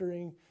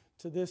ministering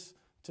to this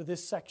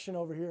section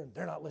over here, and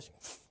they're not listening.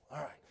 All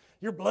right,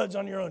 your blood's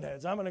on your own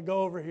heads. I'm going to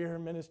go over here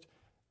and minister.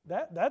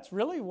 That's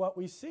really what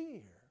we see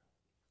here.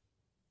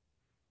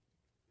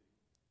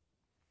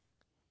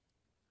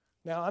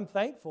 Now, I'm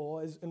thankful,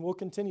 and we'll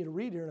continue to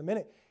read here in a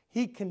minute,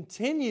 he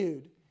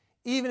continued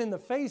even in the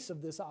face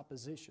of this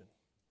opposition.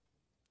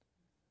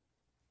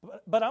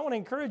 But I want to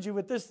encourage you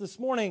with this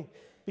morning,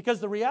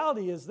 because the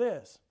reality is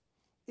this.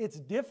 It's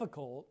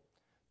difficult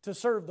to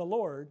serve the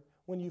Lord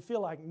when you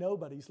feel like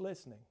nobody's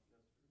listening.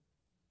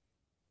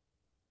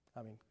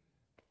 I mean,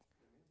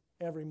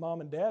 every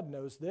mom and dad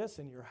knows this.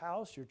 In your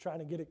house, you're trying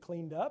to get it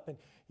cleaned up, and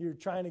you're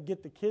trying to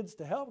get the kids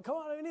to help. Come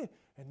on,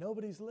 and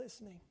nobody's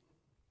listening.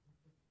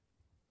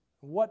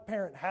 What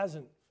parent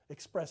hasn't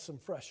expressed some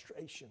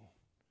frustration?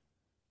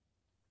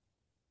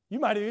 You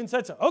might have even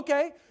said so.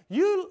 Okay,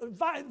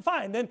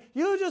 fine, then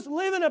you just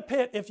live in a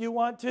pit if you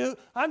want to.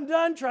 I'm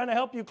done trying to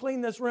help you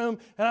clean this room,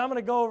 and I'm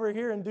going to go over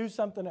here and do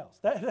something else.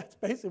 That's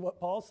basically what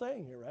Paul's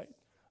saying here, right?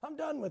 I'm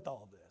done with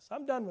all this.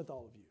 I'm done with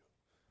all of you.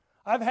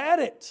 I've had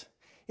it.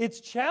 It's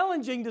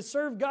challenging to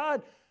serve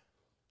God,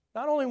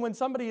 not only when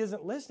somebody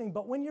isn't listening,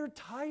 but when you're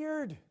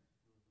tired.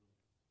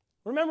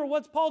 Remember,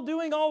 what's Paul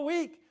doing all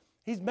week?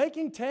 He's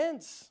making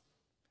tents.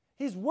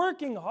 He's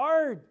working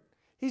hard.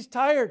 He's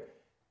tired.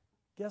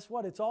 Guess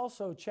what? It's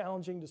also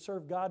challenging to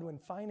serve God when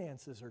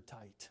finances are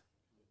tight.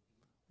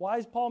 Why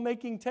is Paul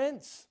making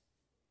tents?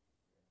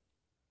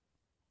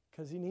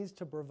 Because he needs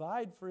to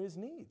provide for his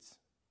needs.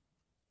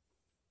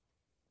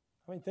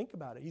 I mean, think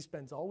about it. He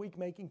spends all week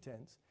making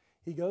tents.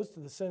 He goes to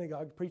the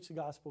synagogue to preach the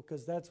gospel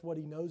because that's what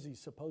he knows he's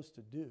supposed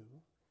to do.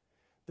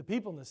 The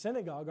people in the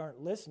synagogue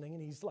aren't listening,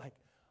 and he's like,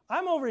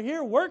 I'm over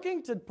here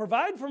working to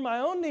provide for my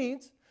own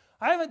needs.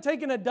 I haven't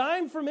taken a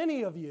dime from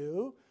any of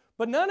you,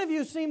 but none of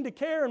you seem to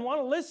care and want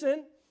to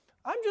listen.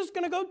 I'm just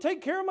going to go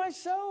take care of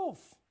myself.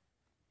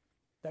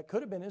 That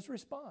could have been his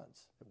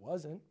response. It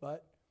wasn't,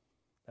 but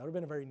that would have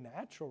been a very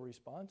natural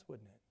response,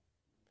 wouldn't it?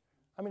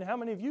 I mean, how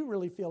many of you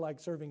really feel like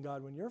serving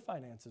God when your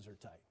finances are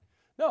tight?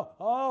 No.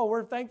 Oh,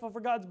 we're thankful for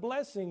God's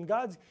blessing.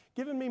 God's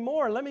given me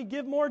more. Let me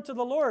give more to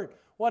the Lord.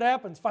 What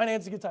happens?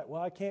 Finances get tight.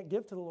 Well, I can't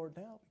give to the Lord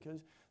now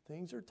because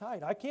things are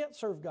tight. I can't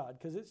serve God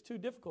because it's too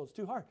difficult. It's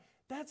too hard.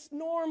 That's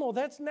normal.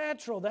 That's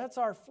natural. That's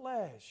our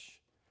flesh.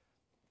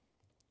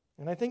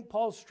 And I think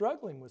Paul's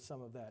struggling with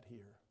some of that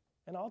here.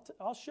 And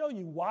I'll show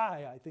you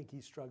why I think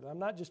he's struggling. I'm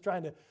not just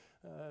trying to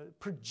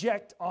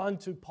project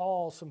onto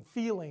Paul some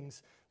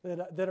feelings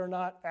that are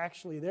not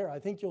actually there. I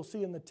think you'll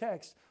see in the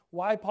text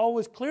why Paul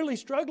was clearly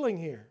struggling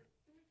here.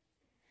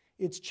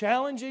 It's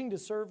challenging to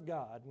serve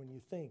God when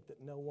you think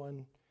that no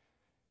one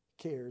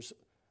cares.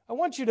 I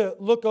want you to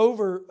look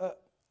over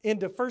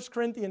into 1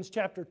 Corinthians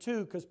chapter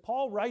 2 because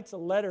Paul writes a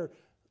letter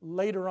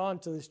later on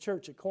to this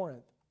church at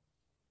Corinth.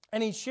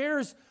 And he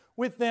shares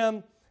with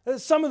them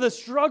some of the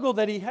struggle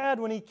that he had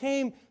when he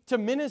came to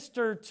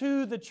minister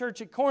to the church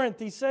at Corinth.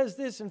 He says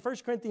this in 1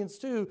 Corinthians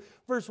 2,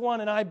 verse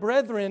 1, And I,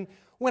 brethren,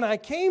 when I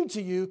came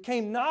to you,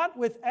 came not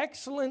with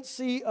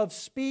excellency of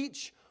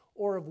speech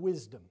or of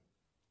wisdom,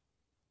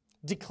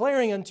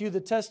 declaring unto you the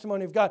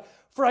testimony of God.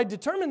 For I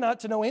determined not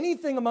to know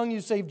anything among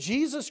you save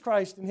Jesus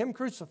Christ and Him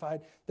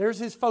crucified. There's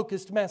his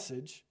focused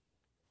message.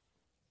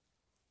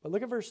 But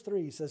look at verse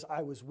 3. He says,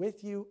 I was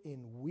with you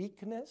in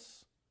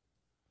weakness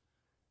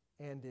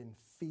and in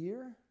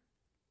fear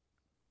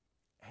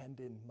and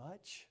in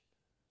much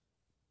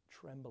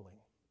trembling.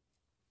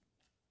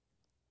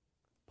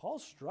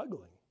 Paul's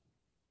struggling.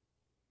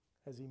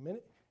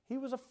 He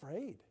was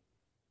afraid.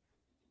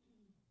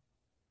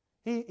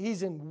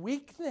 He's in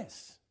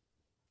weakness.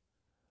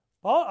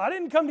 Paul, I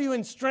didn't come to you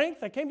in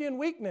strength. I came to you in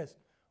weakness.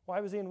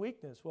 Why was he in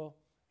weakness? Well,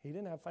 he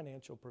didn't have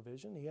financial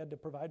provision. He had to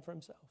provide for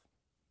himself.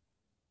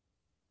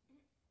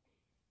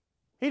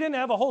 He didn't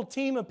have a whole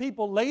team of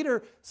people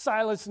later,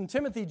 Silas and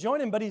Timothy join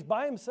him, but he's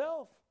by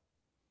himself.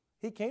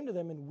 He came to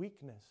them in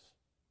weakness.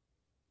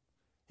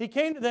 He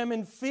came to them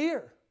in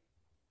fear.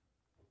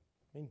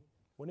 I mean,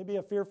 wouldn't it be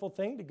a fearful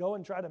thing to go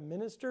and try to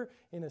minister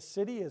in a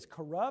city as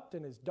corrupt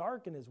and as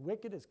dark and as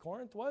wicked as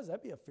Corinth was?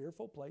 That'd be a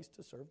fearful place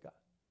to serve God.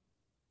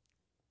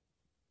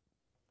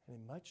 And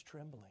in much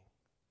trembling.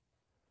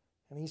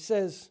 And he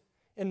says,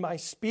 and my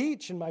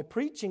speech and my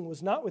preaching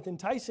was not with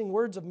enticing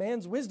words of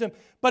man's wisdom,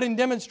 but in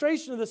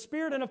demonstration of the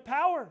Spirit and of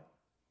power.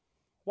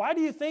 Why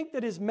do you think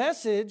that his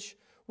message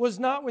was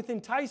not with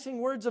enticing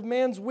words of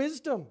man's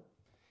wisdom?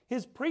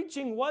 His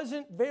preaching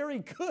wasn't very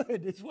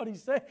good, is what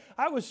he's saying.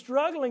 I was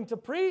struggling to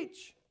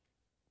preach.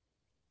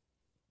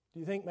 Do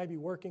you think maybe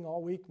working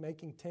all week,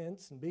 making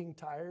tents and being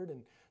tired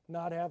and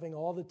not having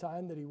all the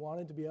time that he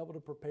wanted to be able to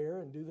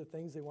prepare and do the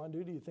things they want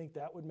to do you think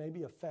that would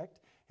maybe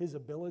affect his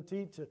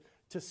ability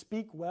to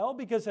speak well?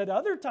 Because at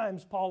other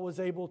times Paul was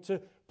able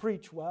to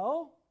preach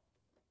well.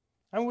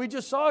 I mean, we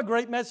just saw a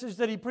great message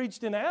that he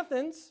preached in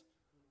Athens.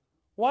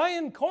 Why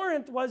in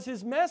Corinth was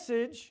his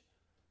message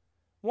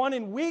one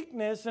in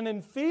weakness and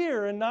in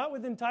fear and not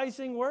with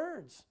enticing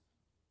words?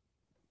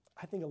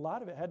 I think a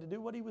lot of it had to do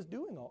with what he was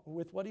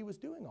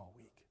doing all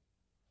week.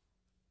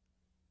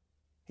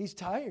 He's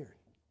tired.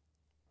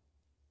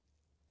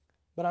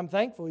 But I'm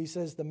thankful, he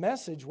says, the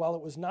message, while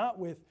it was not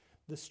with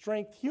the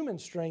strength, human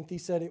strength, he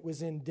said it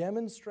was in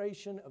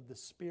demonstration of the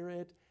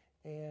Spirit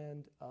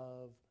and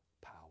of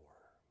power.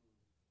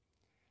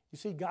 You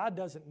see, God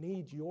doesn't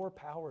need your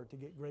power to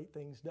get great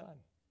things done.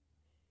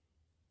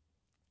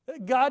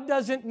 God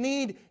doesn't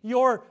need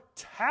your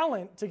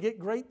talent to get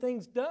great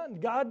things done.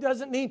 God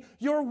doesn't need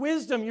your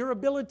wisdom, your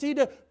ability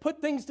to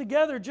put things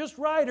together just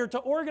right or to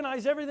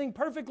organize everything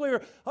perfectly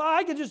or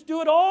I can just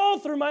do it all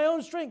through my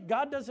own strength.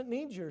 God doesn't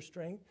need your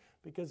strength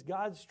because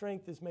God's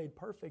strength is made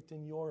perfect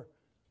in your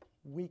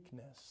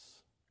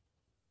weakness.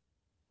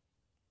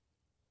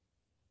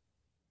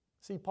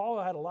 See,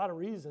 Paul had a lot of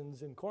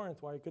reasons in Corinth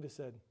why he could have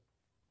said,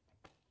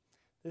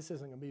 this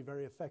isn't going to be a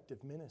very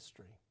effective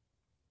ministry.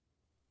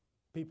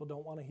 People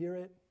don't want to hear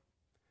it.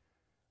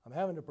 I'm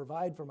having to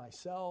provide for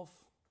myself.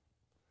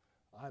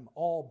 I'm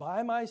all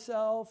by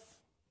myself.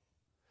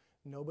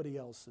 Nobody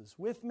else is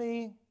with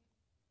me.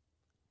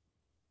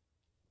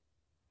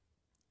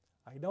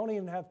 I don't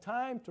even have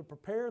time to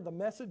prepare the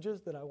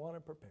messages that I want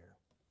to prepare.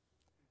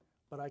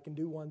 But I can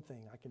do one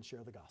thing. I can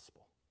share the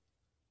gospel.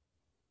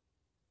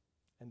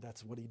 And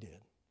that's what he did.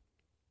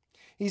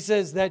 He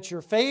says that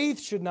your faith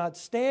should not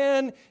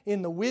stand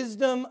in the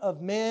wisdom of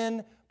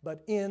men,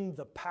 but in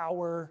the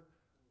power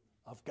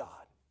of God.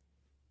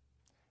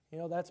 You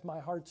know, that's my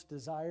heart's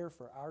desire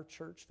for our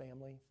church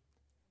family.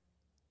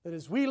 That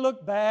as we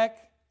look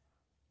back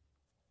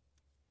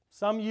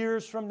some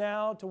years from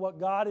now to what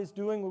God is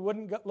doing, we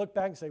wouldn't look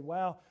back and say,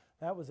 wow,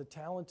 that was a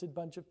talented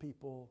bunch of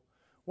people.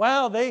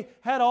 Wow, they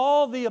had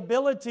all the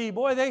ability.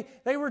 Boy,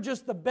 they were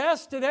just the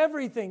best at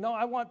everything. No,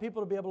 I want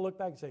people to be able to look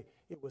back and say,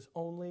 it was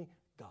only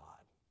God.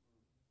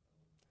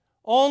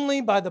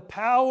 Only by the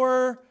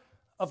power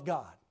of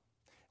God.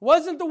 It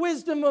wasn't the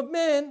wisdom of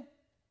men.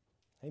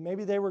 Hey,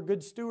 maybe they were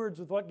good stewards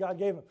with what God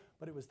gave them,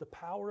 but it was the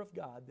power of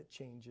God that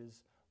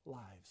changes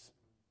lives.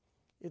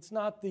 It's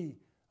not the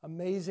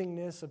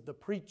amazingness of the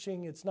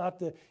preaching. It's not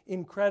the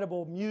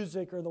incredible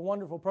music or the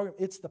wonderful program.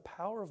 It's the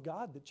power of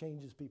God that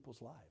changes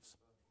people's lives.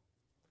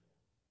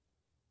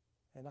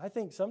 And I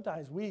think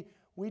sometimes we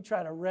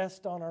try to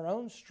rest on our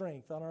own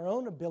strength, on our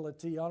own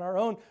ability, on our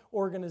own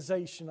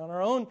organization, on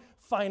our own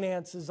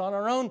finances, on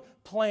our own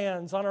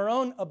plans, on our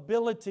own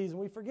abilities, and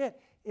we forget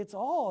it's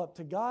all up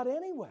to God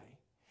anyway.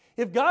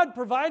 If God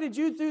provided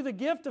you through the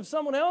gift of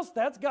someone else,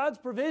 that's God's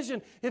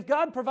provision. If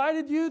God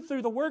provided you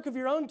through the work of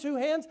your own two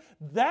hands,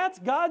 that's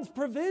God's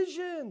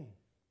provision.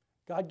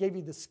 God gave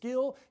you the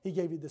skill, He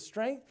gave you the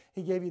strength,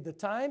 He gave you the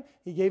time,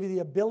 He gave you the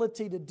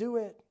ability to do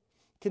it.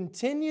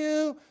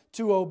 Continue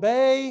to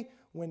obey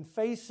when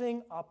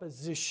facing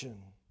opposition.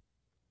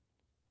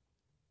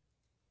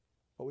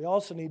 But we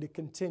also need to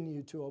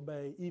continue to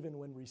obey even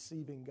when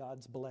receiving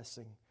God's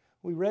blessing.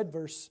 We read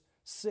verse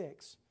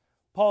 6.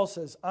 Paul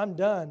says, I'm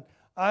done.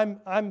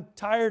 I'm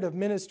tired of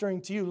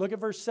ministering to you. Look at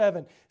verse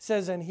 7. It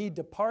says, and he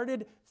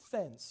departed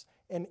thence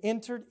and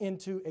entered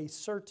into a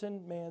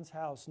certain man's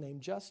house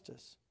named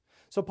Justus.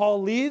 So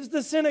Paul leaves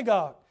the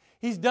synagogue.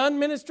 He's done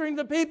ministering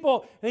to the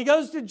people, and he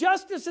goes to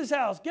Justus's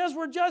house. Guess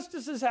where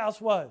Justus's house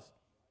was?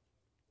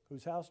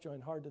 Whose house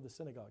joined hard to the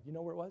synagogue? You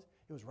know where it was?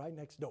 It was right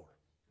next door.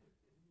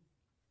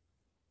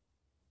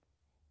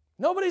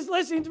 Nobody's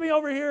listening to me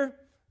over here.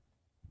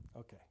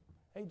 Okay.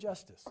 Hey,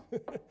 Justus.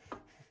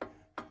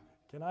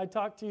 Can I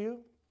talk to you?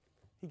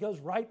 He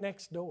goes right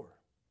next door.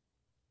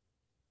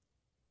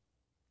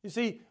 You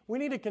see, we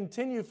need to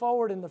continue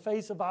forward in the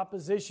face of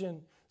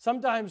opposition.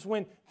 Sometimes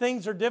when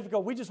things are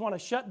difficult, we just want to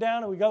shut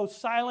down and we go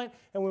silent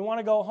and we want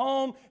to go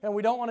home and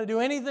we don't want to do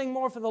anything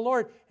more for the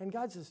Lord. And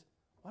God says,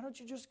 why don't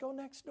you just go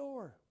next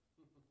door?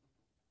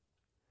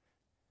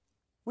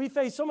 We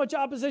face so much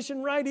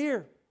opposition right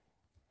here,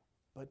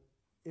 but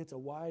it's a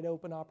wide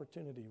open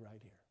opportunity right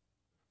here.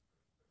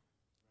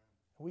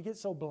 We get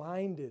so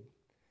blinded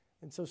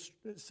and so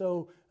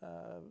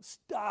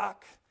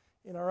stuck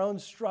in our own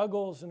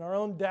struggles and our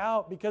own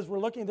doubt because we're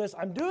looking at this.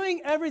 I'm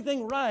doing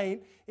everything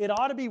right. It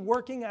ought to be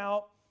working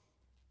out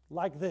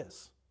like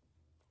this.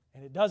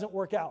 And it doesn't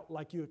work out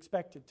like you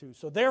expect it to.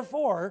 So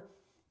therefore,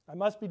 I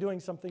must be doing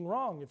something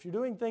wrong. If you're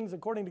doing things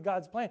according to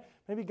God's plan,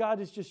 maybe God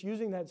is just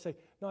using that to say,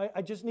 no,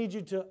 I just need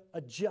you to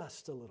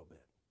adjust a little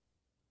bit.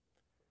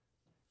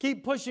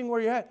 Keep pushing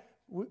where you're at.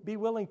 Be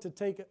willing to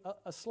take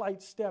a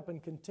slight step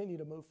and continue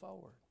to move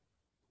forward.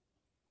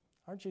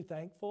 Aren't you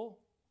thankful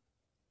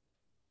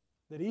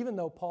that even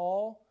though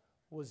Paul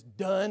was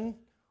done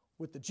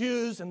with the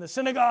Jews and the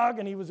synagogue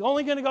and he was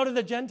only going to go to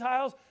the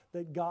Gentiles,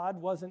 that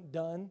God wasn't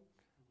done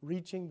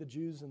reaching the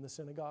Jews in the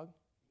synagogue?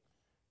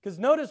 Because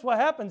notice what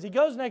happens. He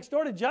goes next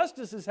door to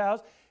Justus's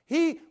house.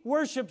 He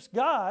worships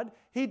God.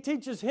 He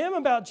teaches him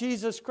about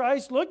Jesus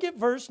Christ. Look at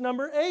verse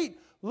number 8.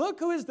 Look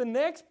who is the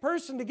next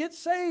person to get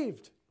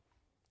saved.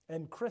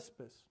 And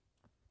Crispus.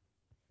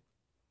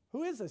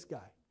 Who is this guy?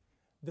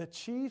 The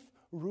chief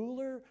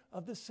ruler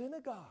of the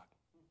synagogue.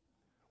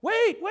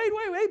 Wait,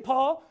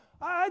 Paul.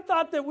 I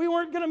thought that we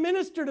weren't going to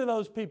minister to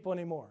those people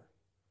anymore.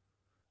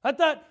 I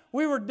thought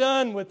we were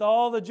done with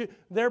all the Jews.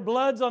 Their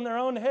blood's on their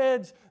own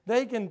heads.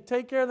 They can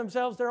take care of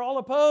themselves. They're all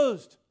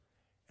opposed.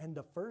 And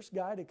the first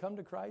guy to come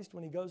to Christ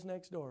when he goes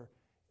next door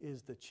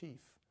is the chief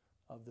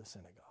of the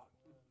synagogue.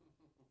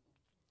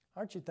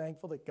 Aren't you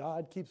thankful that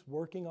God keeps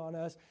working on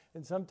us?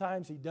 And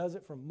sometimes He does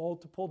it from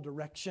multiple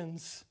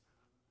directions.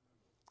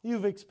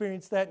 You've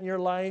experienced that in your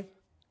life.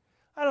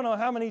 I don't know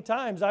how many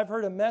times I've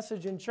heard a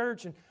message in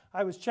church and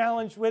I was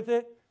challenged with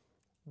it,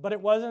 but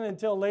it wasn't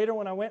until later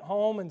when I went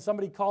home and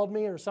somebody called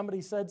me or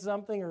somebody said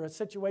something or a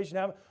situation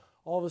happened,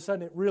 all of a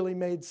sudden it really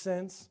made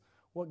sense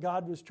what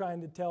God was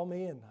trying to tell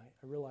me, and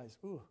I realized,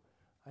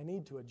 I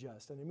need to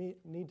adjust and I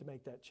need to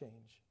make that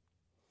change.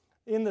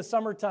 In the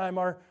summertime,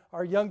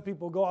 our young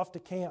people go off to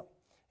camp.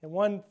 And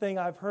one thing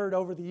I've heard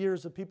over the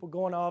years of people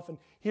going off and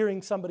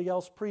hearing somebody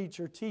else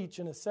preach or teach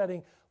in a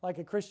setting like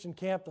a Christian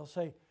camp, they'll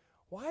say,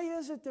 why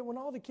is it that when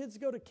all the kids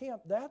go to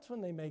camp, that's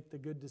when they make the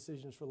good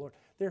decisions for the Lord?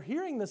 They're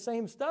hearing the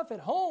same stuff at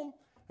home.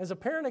 As a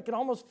parent, it can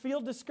almost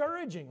feel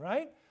discouraging,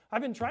 right?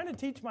 I've been trying to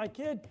teach my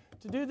kid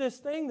to do this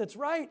thing that's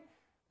right.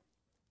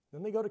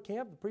 Then they go to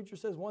camp, the preacher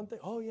says one thing,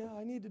 oh yeah,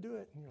 I need to do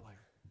it. And you're like,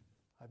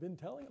 I've been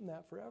telling them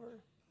that forever.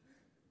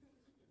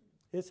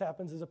 This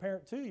happens as a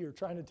parent too. You're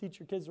trying to teach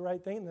your kids the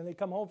right thing, and then they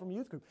come home from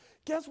youth group.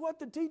 Guess what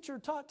the teacher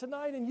taught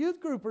tonight in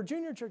youth group or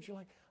junior church? You're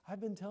like, I've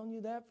been telling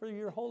you that for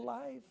your whole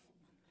life.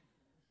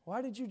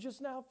 Why did you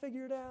just now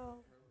figure it out?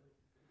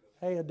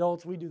 Hey,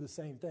 adults, we do the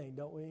same thing,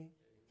 don't we?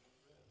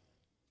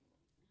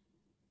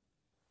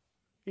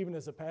 Even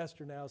as a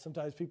pastor now,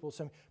 sometimes people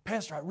say,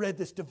 Pastor, I read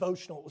this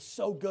devotional. It was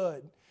so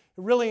good.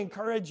 It really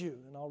encouraged you.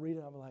 And I'll read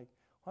it. I'm like,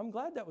 well, I'm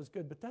glad that was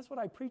good, but that's what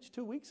I preached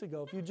 2 weeks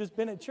ago. If you'd just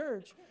been at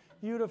church,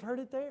 you would have heard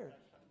it there.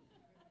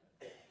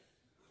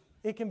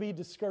 It can be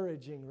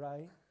discouraging,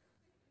 right?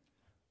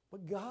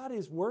 But God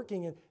is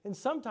working, and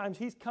sometimes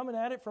He's coming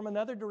at it from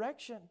another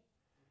direction.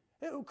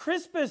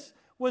 Crispus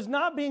was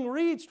not being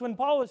reached when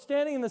Paul was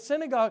standing in the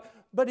synagogue,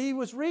 but he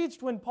was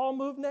reached when Paul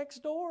moved next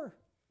door.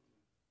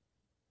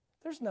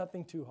 There's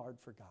nothing too hard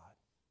for God.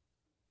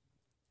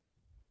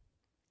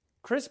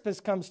 Crispus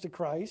comes to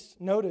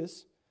Christ.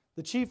 Notice,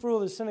 the chief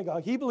ruler of the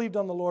synagogue, he believed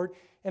on the Lord,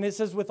 and it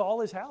says with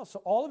all his house.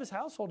 So all of his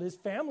household, his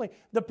family,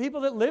 the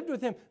people that lived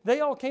with him,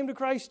 they all came to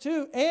Christ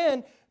too.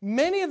 And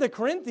many of the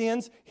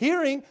Corinthians,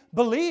 hearing,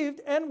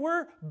 believed, and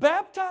were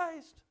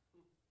baptized.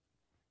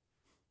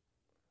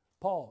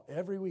 Paul,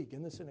 every week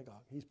in the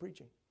synagogue, he's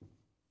preaching.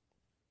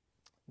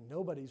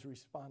 Nobody's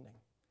responding.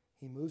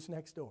 He moves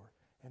next door,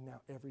 and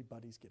now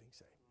everybody's getting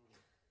saved.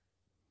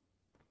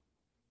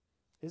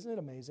 Isn't it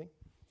amazing?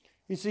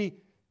 You see,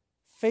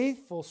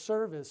 faithful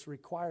service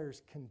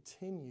requires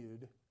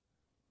continued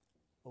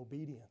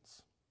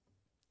obedience.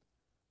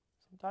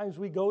 Sometimes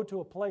we go to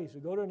a place,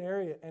 we go to an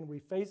area, and we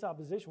face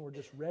opposition. We're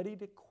just ready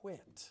to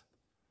quit.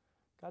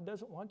 God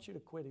doesn't want you to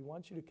quit. He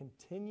wants you to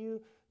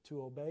continue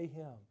to obey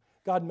Him.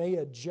 God may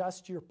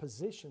adjust your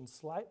position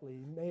slightly.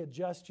 He may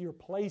adjust your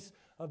place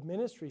of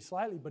ministry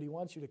slightly, but He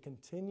wants you to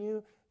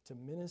continue to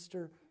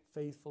minister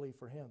faithfully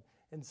for Him.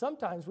 And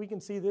sometimes we can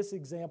see this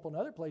example in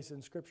other places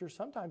in Scripture.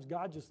 Sometimes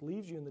God just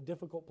leaves you in the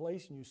difficult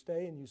place, and you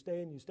stay and you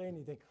stay and you stay, and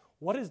you think,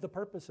 what is the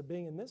purpose of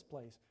being in this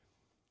place?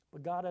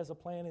 But God has a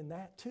plan in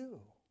that too.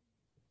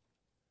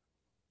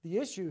 The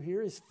issue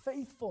here is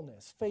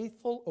faithfulness,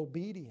 faithful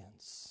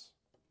obedience.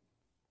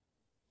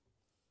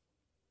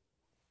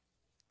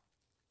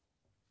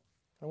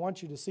 I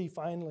want you to see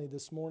finally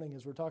this morning,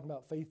 as we're talking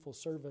about faithful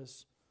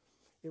service,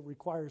 it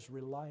requires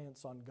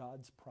reliance on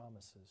God's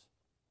promises.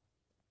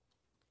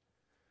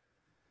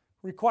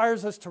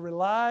 Requires us to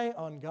rely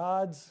on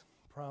God's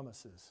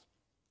promises.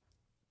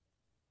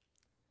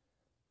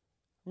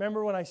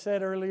 Remember when I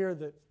said earlier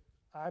that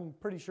I'm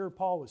pretty sure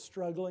Paul was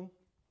struggling?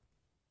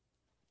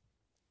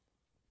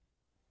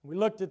 We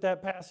looked at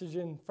that passage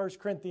in 1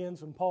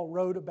 Corinthians when Paul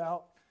wrote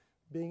about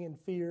being in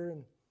fear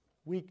and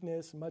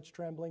weakness and much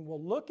trembling.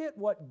 Well, look at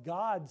what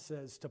God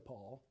says to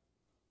Paul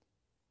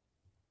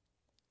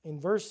in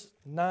verse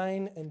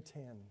 9 and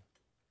 10.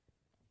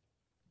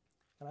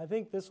 And I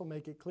think this will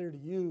make it clear to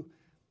you,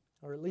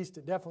 or at least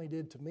it definitely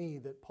did to me,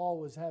 that Paul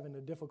was having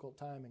a difficult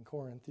time in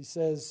Corinth. He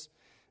says,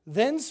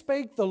 "Then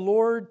spake the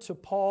Lord to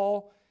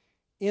Paul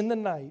in the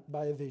night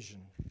by a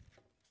vision."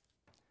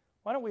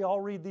 Why don't we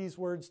all read these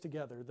words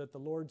together that the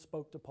Lord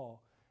spoke to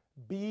Paul?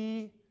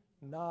 "Be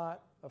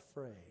not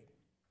afraid,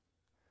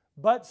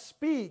 but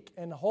speak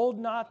and hold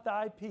not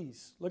thy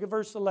peace." Look at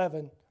verse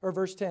 10.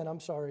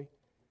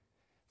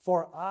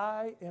 "For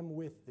I am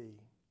with thee,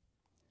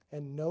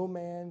 and no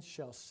man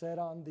shall set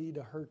on thee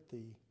to hurt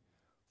thee,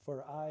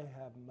 for I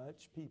have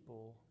much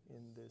people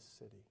in this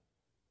city."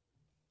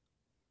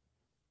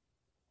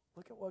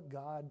 Look at what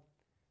God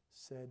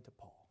said to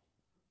Paul.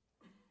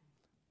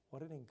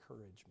 What an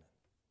encouragement.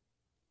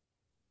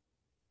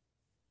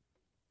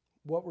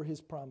 What were his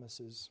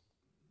promises?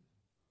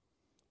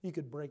 You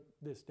could break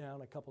this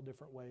down a couple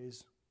different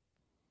ways.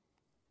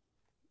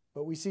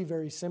 But we see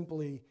very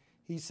simply,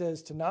 he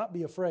says to not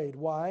be afraid.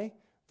 Why?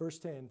 Verse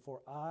 10,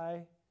 "For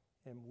I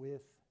am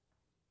with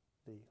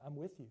thee." I'm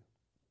with you.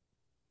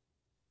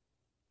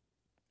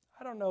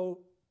 I don't know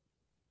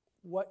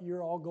what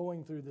you're all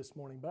going through this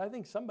morning, but I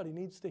think somebody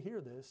needs to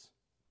hear this.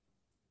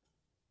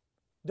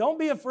 Don't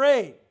be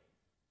afraid.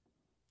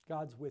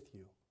 God's with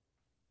you.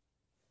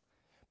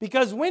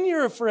 Because when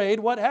you're afraid,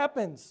 what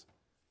happens?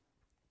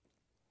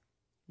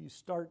 You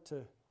start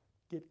to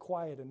get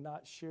quiet and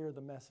not share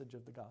the message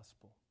of the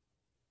gospel.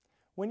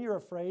 When you're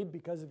afraid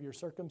because of your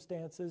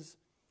circumstances,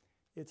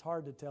 it's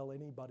hard to tell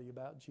anybody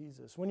about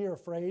Jesus. When you're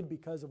afraid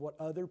because of what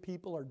other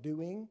people are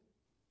doing,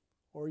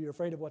 or you're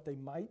afraid of what they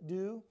might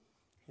do,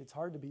 it's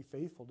hard to be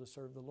faithful to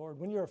serve the Lord.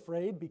 When you're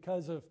afraid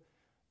because of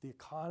the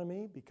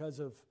economy, because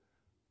of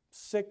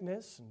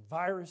sickness and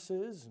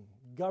viruses and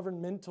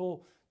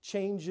governmental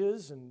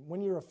changes, and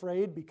when you're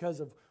afraid because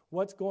of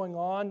what's going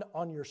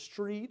on your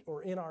street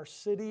or in our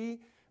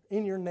city,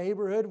 in your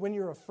neighborhood, when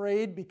you're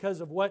afraid because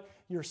of what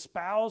your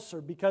spouse or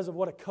because of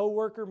what a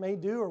coworker may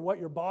do or what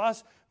your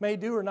boss may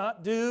do or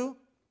not do,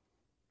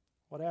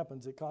 what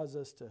happens? It causes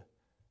us to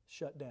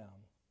shut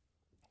down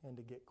and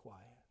to get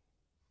quiet.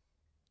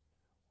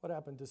 What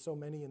happened to so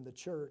many in the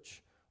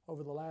church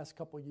over the last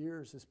couple of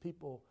years is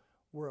people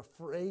were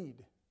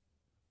afraid.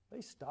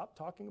 They stopped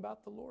talking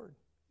about the Lord.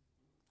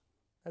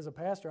 As a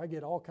pastor, I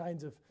get all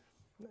kinds of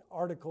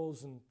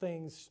articles and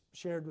things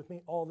shared with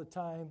me all the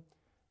time.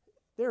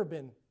 There have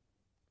been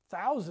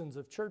thousands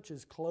of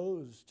churches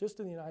closed just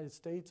in the United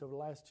States over the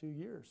last 2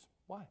 years.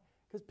 Why?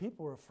 Because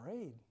people were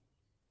afraid.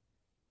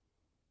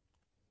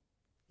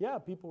 Yeah,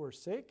 people were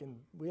sick, and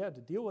we had to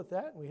deal with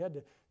that, and we had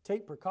to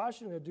take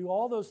precaution. We had to do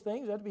all those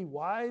things. We had to be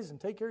wise and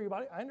take care of your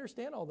body. I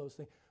understand all those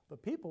things,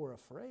 but people were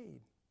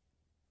afraid.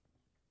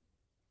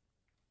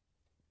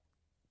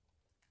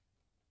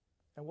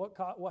 And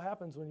what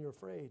happens when you're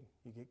afraid?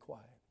 You get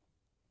quiet.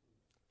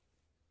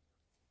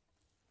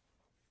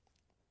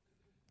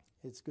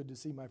 It's good to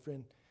see my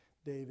friend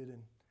David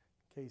and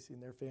Casey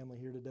and their family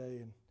here today.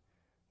 And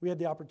we had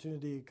the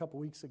opportunity a couple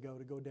weeks ago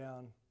to go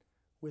down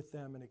with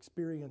them and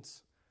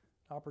experience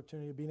the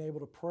opportunity of being able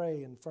to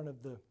pray in front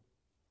of the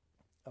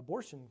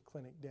abortion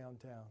clinic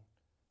downtown.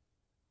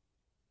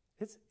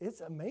 It's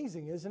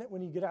amazing, isn't it,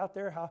 when you get out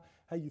there, how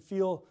you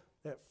feel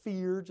that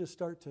fear just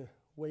start to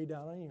weigh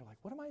down on you. You're like,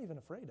 what am I even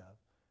afraid of?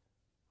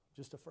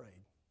 Just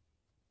afraid.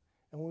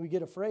 And when we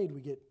get afraid, we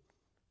get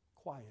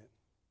quiet.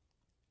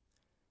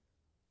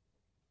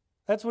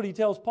 That's what he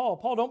tells Paul.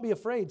 Paul, don't be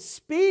afraid.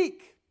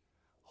 Speak.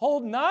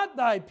 Hold not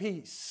thy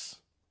peace.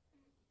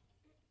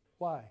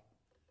 Why?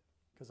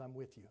 Because I'm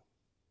with you.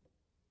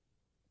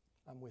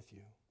 I'm with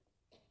you.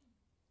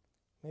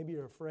 Maybe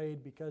you're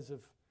afraid because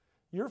of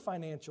your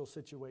financial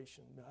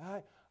situation.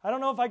 I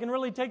don't know if I can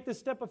really take this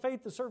step of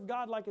faith to serve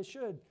God like I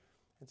should.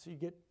 And so you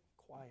get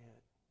quiet.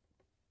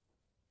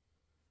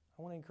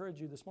 I want to encourage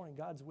you this morning.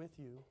 God's with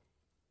you.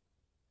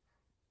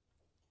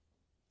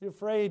 You're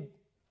afraid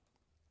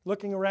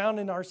looking around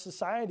in our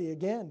society.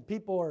 Again,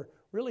 people are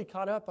really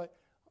caught up by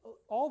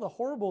all the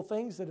horrible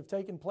things that have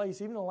taken place,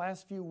 even in the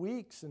last few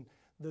weeks, and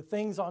the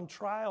things on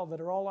trial that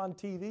are all on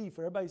TV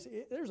for everybody.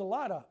 There's a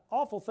lot of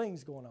awful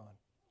things going on.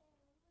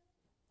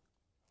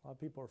 A lot of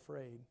people are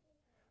afraid.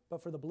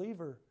 But for the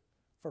believer,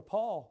 for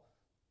Paul,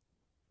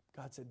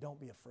 God said, don't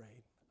be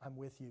afraid. I'm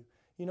with you.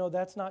 You know,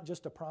 that's not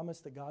just a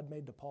promise that God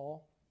made to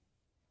Paul.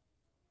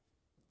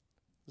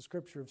 The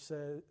Scripture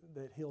said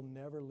that He'll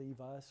never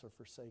leave us or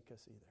forsake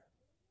us either.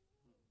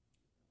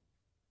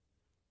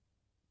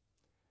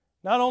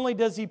 Not only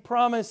does He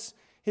promise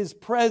His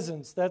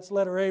presence, that's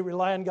letter A,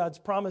 rely on God's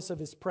promise of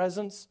His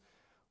presence,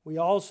 we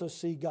also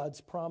see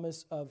God's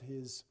promise of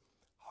His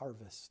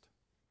harvest.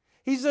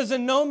 He says,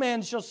 and no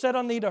man shall set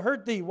on thee to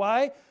hurt thee.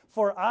 Why?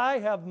 For I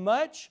have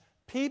much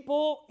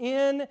people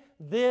in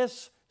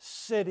this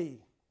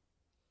city.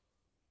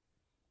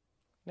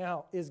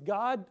 Now, is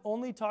God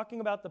only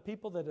talking about the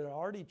people that had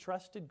already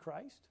trusted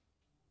Christ?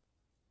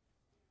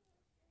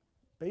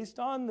 Based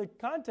on the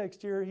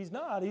context here, He's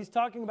not. He's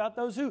talking about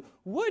those who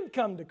would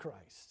come to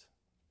Christ.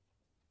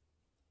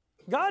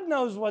 God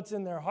knows what's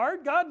in their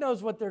heart. God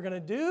knows what they're going to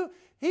do.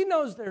 He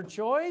knows their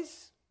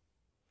choice.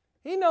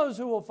 He knows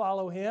who will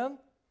follow Him.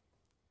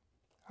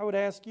 I would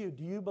ask you,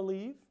 do you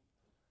believe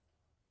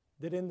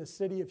that in the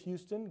city of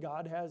Houston,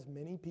 God has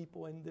many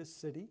people in this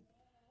city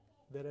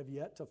that have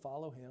yet to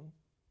follow Him?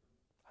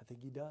 I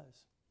think He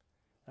does.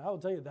 And I will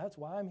tell you, that's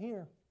why I'm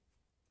here.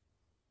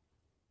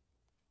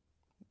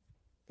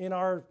 In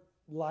our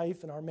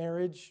life, in our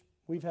marriage,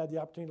 we've had the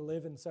opportunity to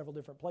live in several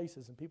different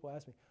places, and people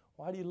ask me,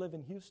 why do you live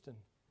in Houston?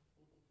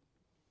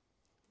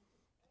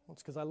 Well,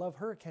 it's because I love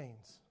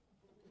hurricanes.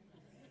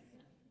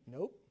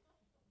 Nope.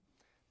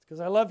 It's because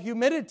I love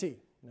humidity.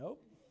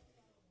 Nope.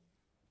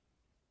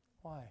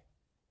 Why?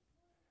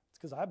 It's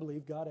because I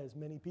believe God has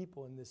many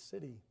people in this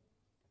city.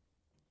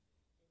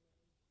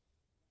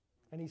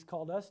 And He's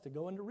called us to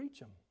go and to reach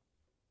them.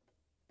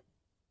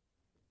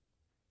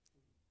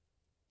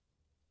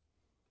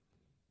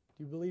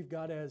 Do you believe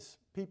God has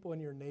people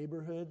in your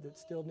neighborhood that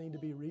still need to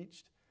be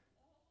reached?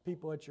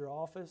 People at your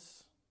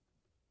office?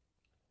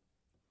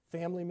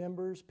 Family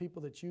members?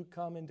 People that you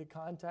come into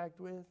contact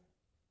with?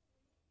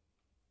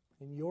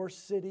 In your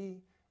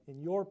city?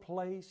 In your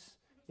place?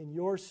 In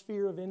your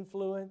sphere of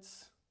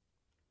influence?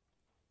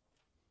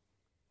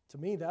 To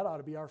me, that ought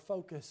to be our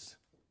focus.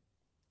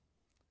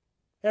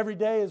 Every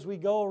day as we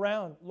go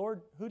around,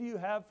 Lord, who do you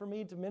have for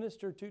me to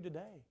minister to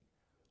today?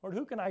 Lord,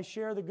 who can I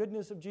share the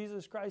goodness of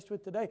Jesus Christ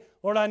with today?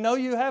 Lord, I know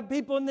you have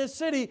people in this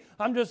city.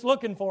 I'm just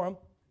looking for them.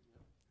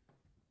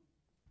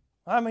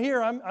 I'm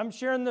here. I'm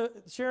sharing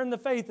the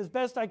faith as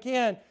best I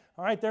can.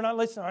 All right, they're not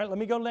listening. All right, let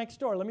me go next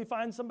door. Let me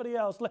find somebody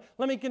else.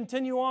 Let me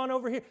continue on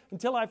over here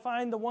until I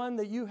find the one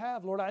that you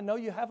have. Lord, I know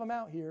you have them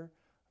out here.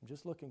 I'm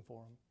just looking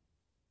for them.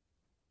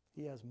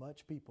 He has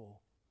much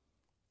people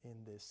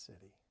in this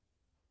city.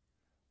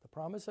 The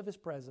promise of His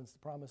presence, the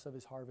promise of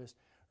His harvest.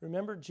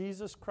 Remember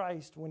Jesus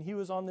Christ, when He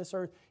was on this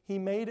earth, He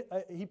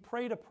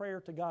prayed a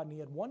prayer to God, and He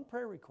had one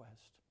prayer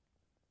request.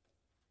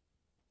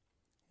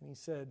 And He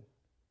said,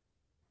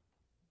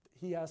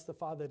 He asked the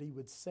Father that He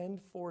would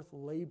send forth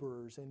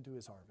laborers into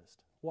His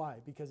harvest. Why?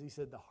 Because He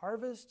said the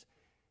harvest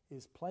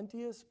is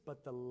plenteous,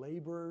 but the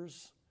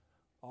laborers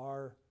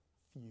are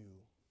few.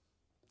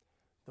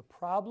 The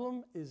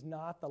problem is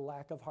not the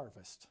lack of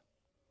harvest.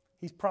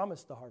 He's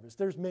promised the harvest.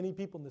 There's many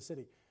people in the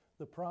city.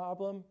 The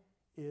problem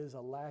is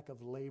a lack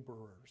of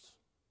laborers.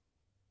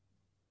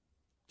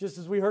 Just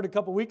as we heard a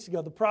couple weeks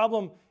ago, the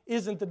problem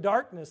isn't the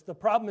darkness. The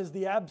problem is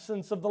the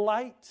absence of the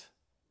light.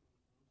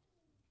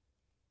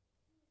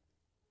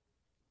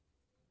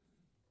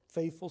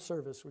 Faithful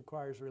service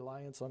requires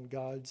reliance on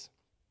God's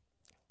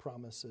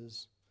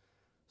promises.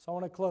 So I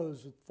want to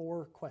close with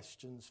 4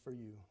 questions for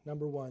you.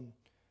 Number 1,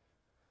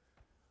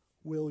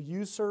 will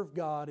you serve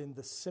God in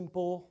the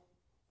simple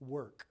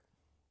work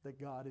that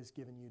God has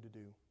given you to do?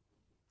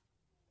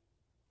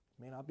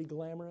 It may not be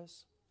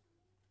glamorous.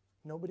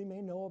 Nobody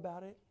may know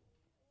about it.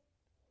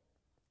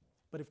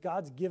 But if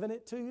God's given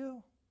it to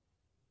you,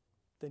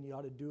 then you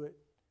ought to do it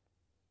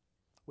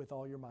with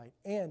all your might.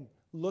 And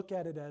look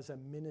at it as a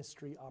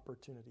ministry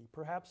opportunity.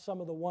 Perhaps some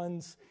of the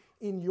ones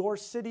in your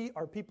city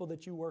are people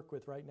that you work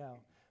with right now.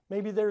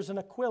 Maybe there's an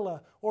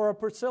Aquila or a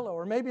Priscilla,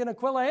 or maybe an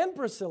Aquila and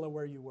Priscilla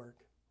where you work.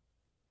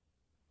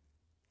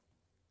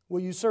 Will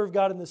you serve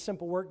God in the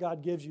simple work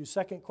God gives you?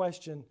 Second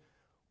question,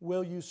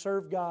 will you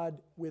serve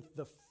God with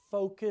the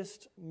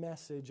focused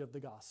message of the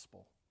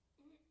gospel?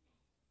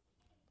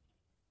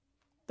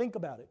 Think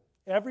about it.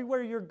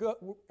 Everywhere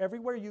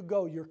you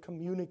go, you're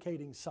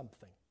communicating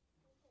something,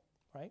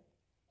 right?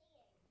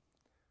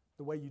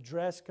 The way you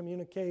dress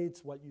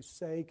communicates, what you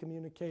say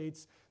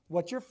communicates,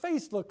 what your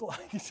face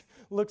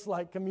looks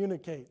like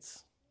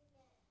communicates.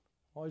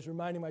 Always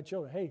reminding my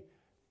children, hey,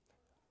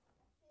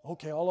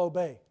 okay, I'll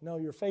obey. No,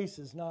 your face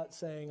is not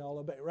saying I'll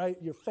obey, right?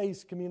 Your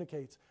face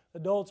communicates.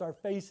 Adults, our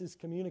faces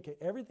communicate.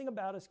 Everything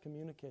about us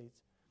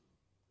communicates.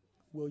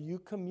 Will you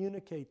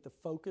communicate the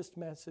focused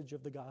message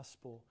of the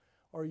gospel?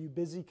 Or are you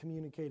busy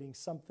communicating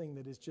something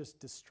that is just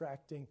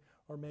distracting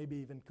or maybe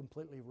even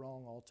completely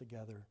wrong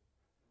altogether?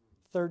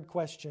 Third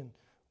question,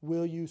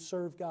 will you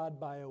serve God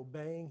by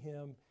obeying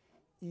Him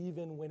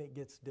even when it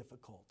gets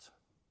difficult?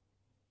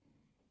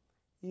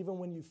 Even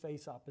when you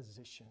face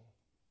opposition?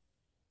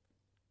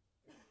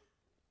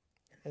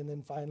 And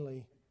then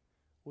finally,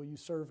 will you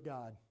serve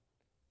God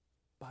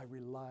by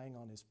relying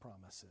on His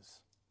promises?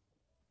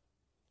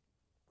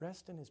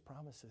 Rest in His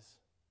promises.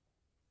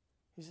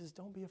 He says,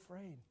 don't be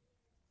afraid.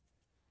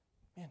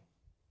 Man,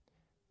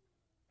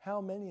 how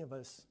many of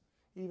us,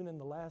 even in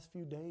the last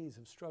few days,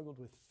 have struggled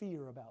with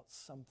fear about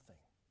something?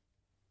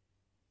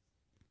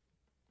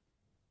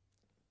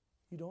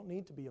 You don't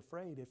need to be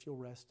afraid if you'll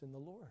rest in the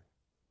Lord.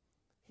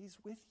 He's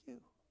with you.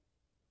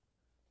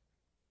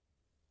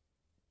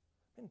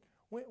 And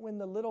when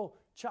the little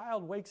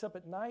child wakes up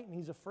at night and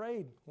he's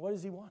afraid, what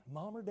does he want?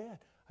 Mom or Dad?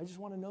 I just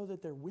want to know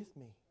that they're with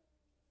me.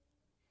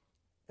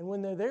 And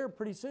when they're there,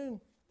 pretty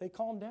soon, they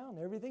calm down.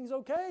 Everything's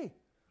okay.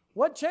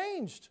 What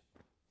changed?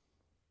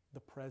 The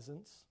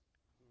presence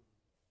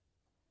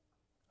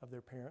of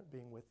their parent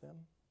being with them.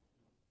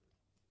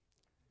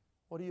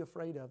 What are you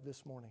afraid of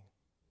this morning?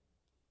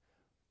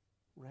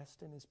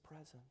 Rest in His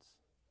presence.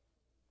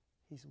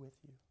 He's with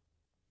you.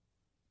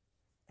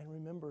 And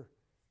remember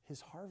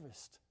His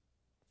harvest.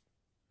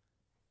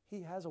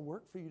 He has a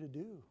work for you to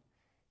do.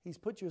 He's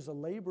put you as a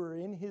laborer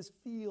in His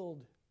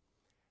field,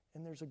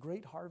 and there's a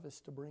great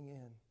harvest to bring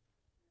in.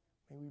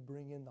 May we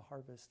bring in the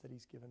harvest that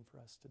He's given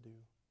for us to do.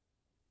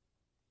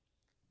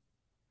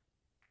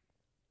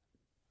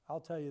 I'll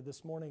tell you,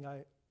 this morning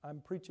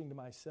I'm preaching to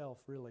myself,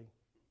 really.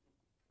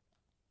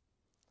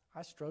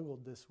 I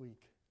struggled this week.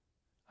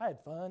 I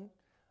had fun.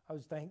 I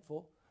was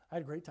thankful. I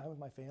had a great time with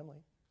my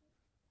family.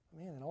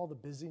 Man, and all the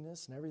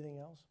busyness and everything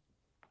else.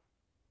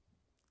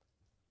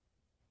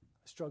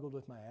 I struggled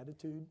with my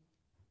attitude.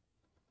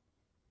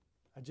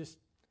 I just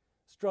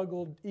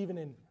struggled even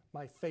in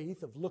my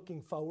faith of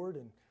looking forward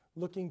and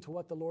looking to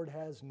what the Lord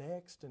has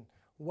next and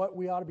what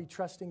we ought to be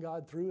trusting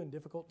God through in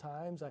difficult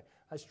times. I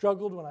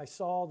struggled when I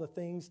saw the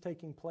things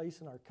taking place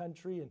in our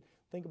country and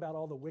think about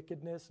all the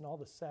wickedness and all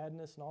the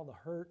sadness and all the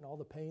hurt and all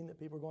the pain that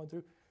people are going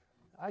through.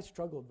 I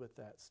struggled with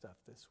that stuff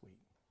this week.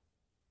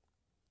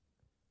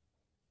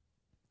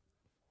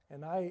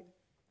 And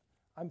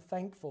I'm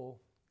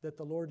thankful that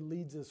the Lord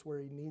leads us where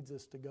He needs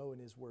us to go in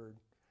His Word.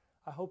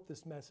 I hope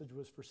this message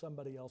was for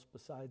somebody else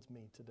besides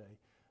me today,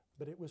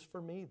 but it was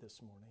for me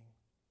this morning.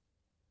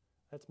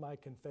 That's my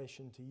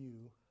confession to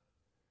you,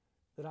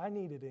 that I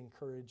needed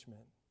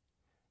encouragement.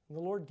 And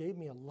the Lord gave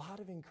me a lot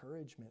of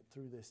encouragement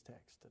through this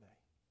text today.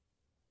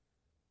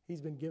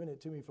 He's been giving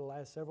it to me for the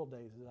last several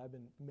days as I've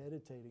been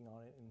meditating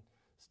on it and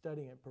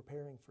studying it,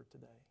 preparing for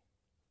today.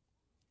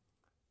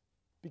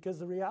 Because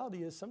the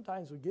reality is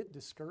sometimes we get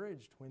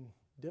discouraged when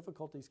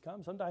difficulties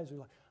come. Sometimes we're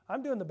like,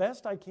 I'm doing the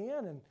best I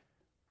can and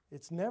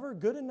it's never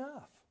good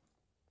enough.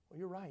 Well,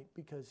 you're right,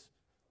 because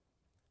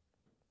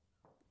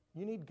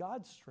you need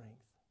God's strength.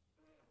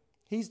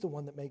 He's the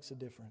one that makes a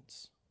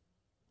difference.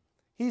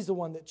 He's the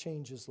one that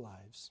changes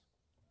lives.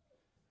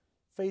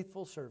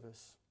 Faithful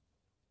service.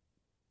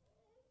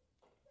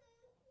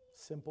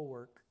 Simple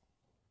work.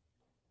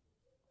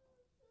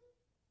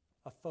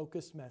 A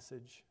focused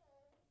message.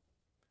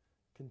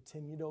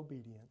 Continued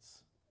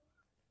obedience.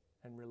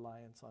 And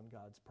reliance on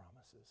God's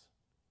promises.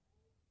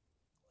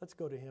 Let's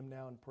go to Him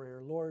now in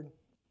prayer. Lord,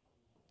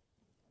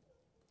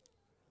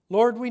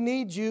 we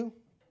need You.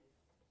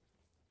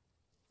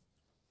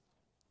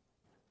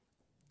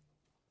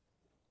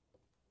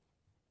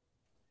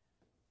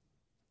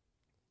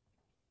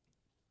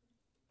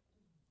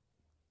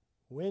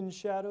 When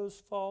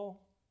shadows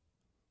fall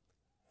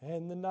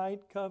and the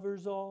night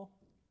covers all,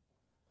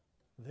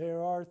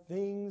 there are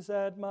things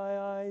that my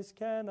eyes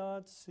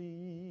cannot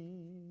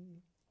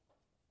see.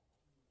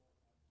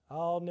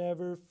 I'll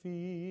never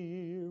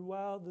fear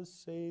while the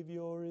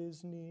Savior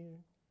is near.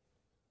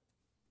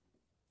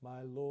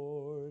 My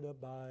Lord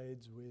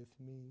abides with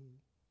me.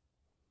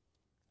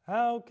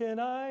 How can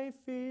I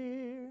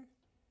fear?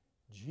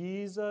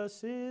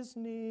 Jesus is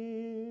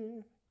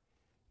near.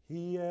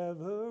 He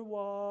ever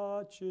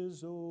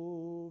watches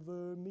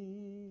over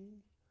me.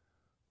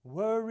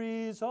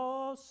 Worries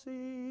all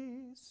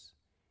cease.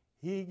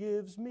 He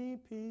gives me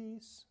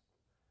peace.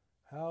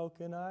 How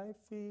can I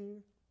fear?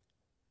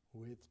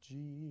 With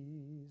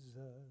Jesus.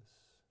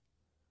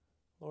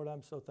 Lord,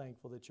 I'm so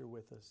thankful that you're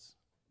with us,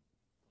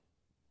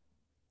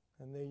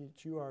 and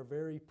that you are a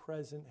very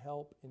present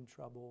help in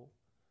trouble.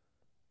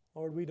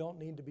 Lord, we don't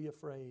need to be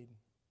afraid.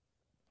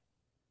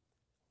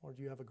 Lord,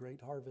 you have a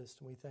great harvest,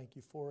 and we thank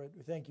you for it.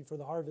 We thank you for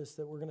the harvest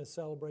that we're going to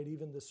celebrate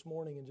even this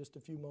morning in just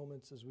a few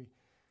moments as we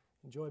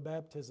enjoy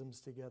baptisms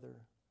together.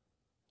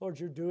 Lord,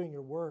 you're doing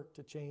your work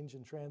to change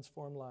and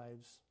transform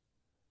lives.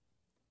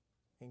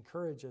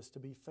 Encourage us to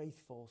be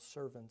faithful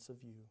servants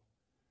of you.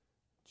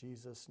 In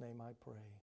Jesus' name I pray.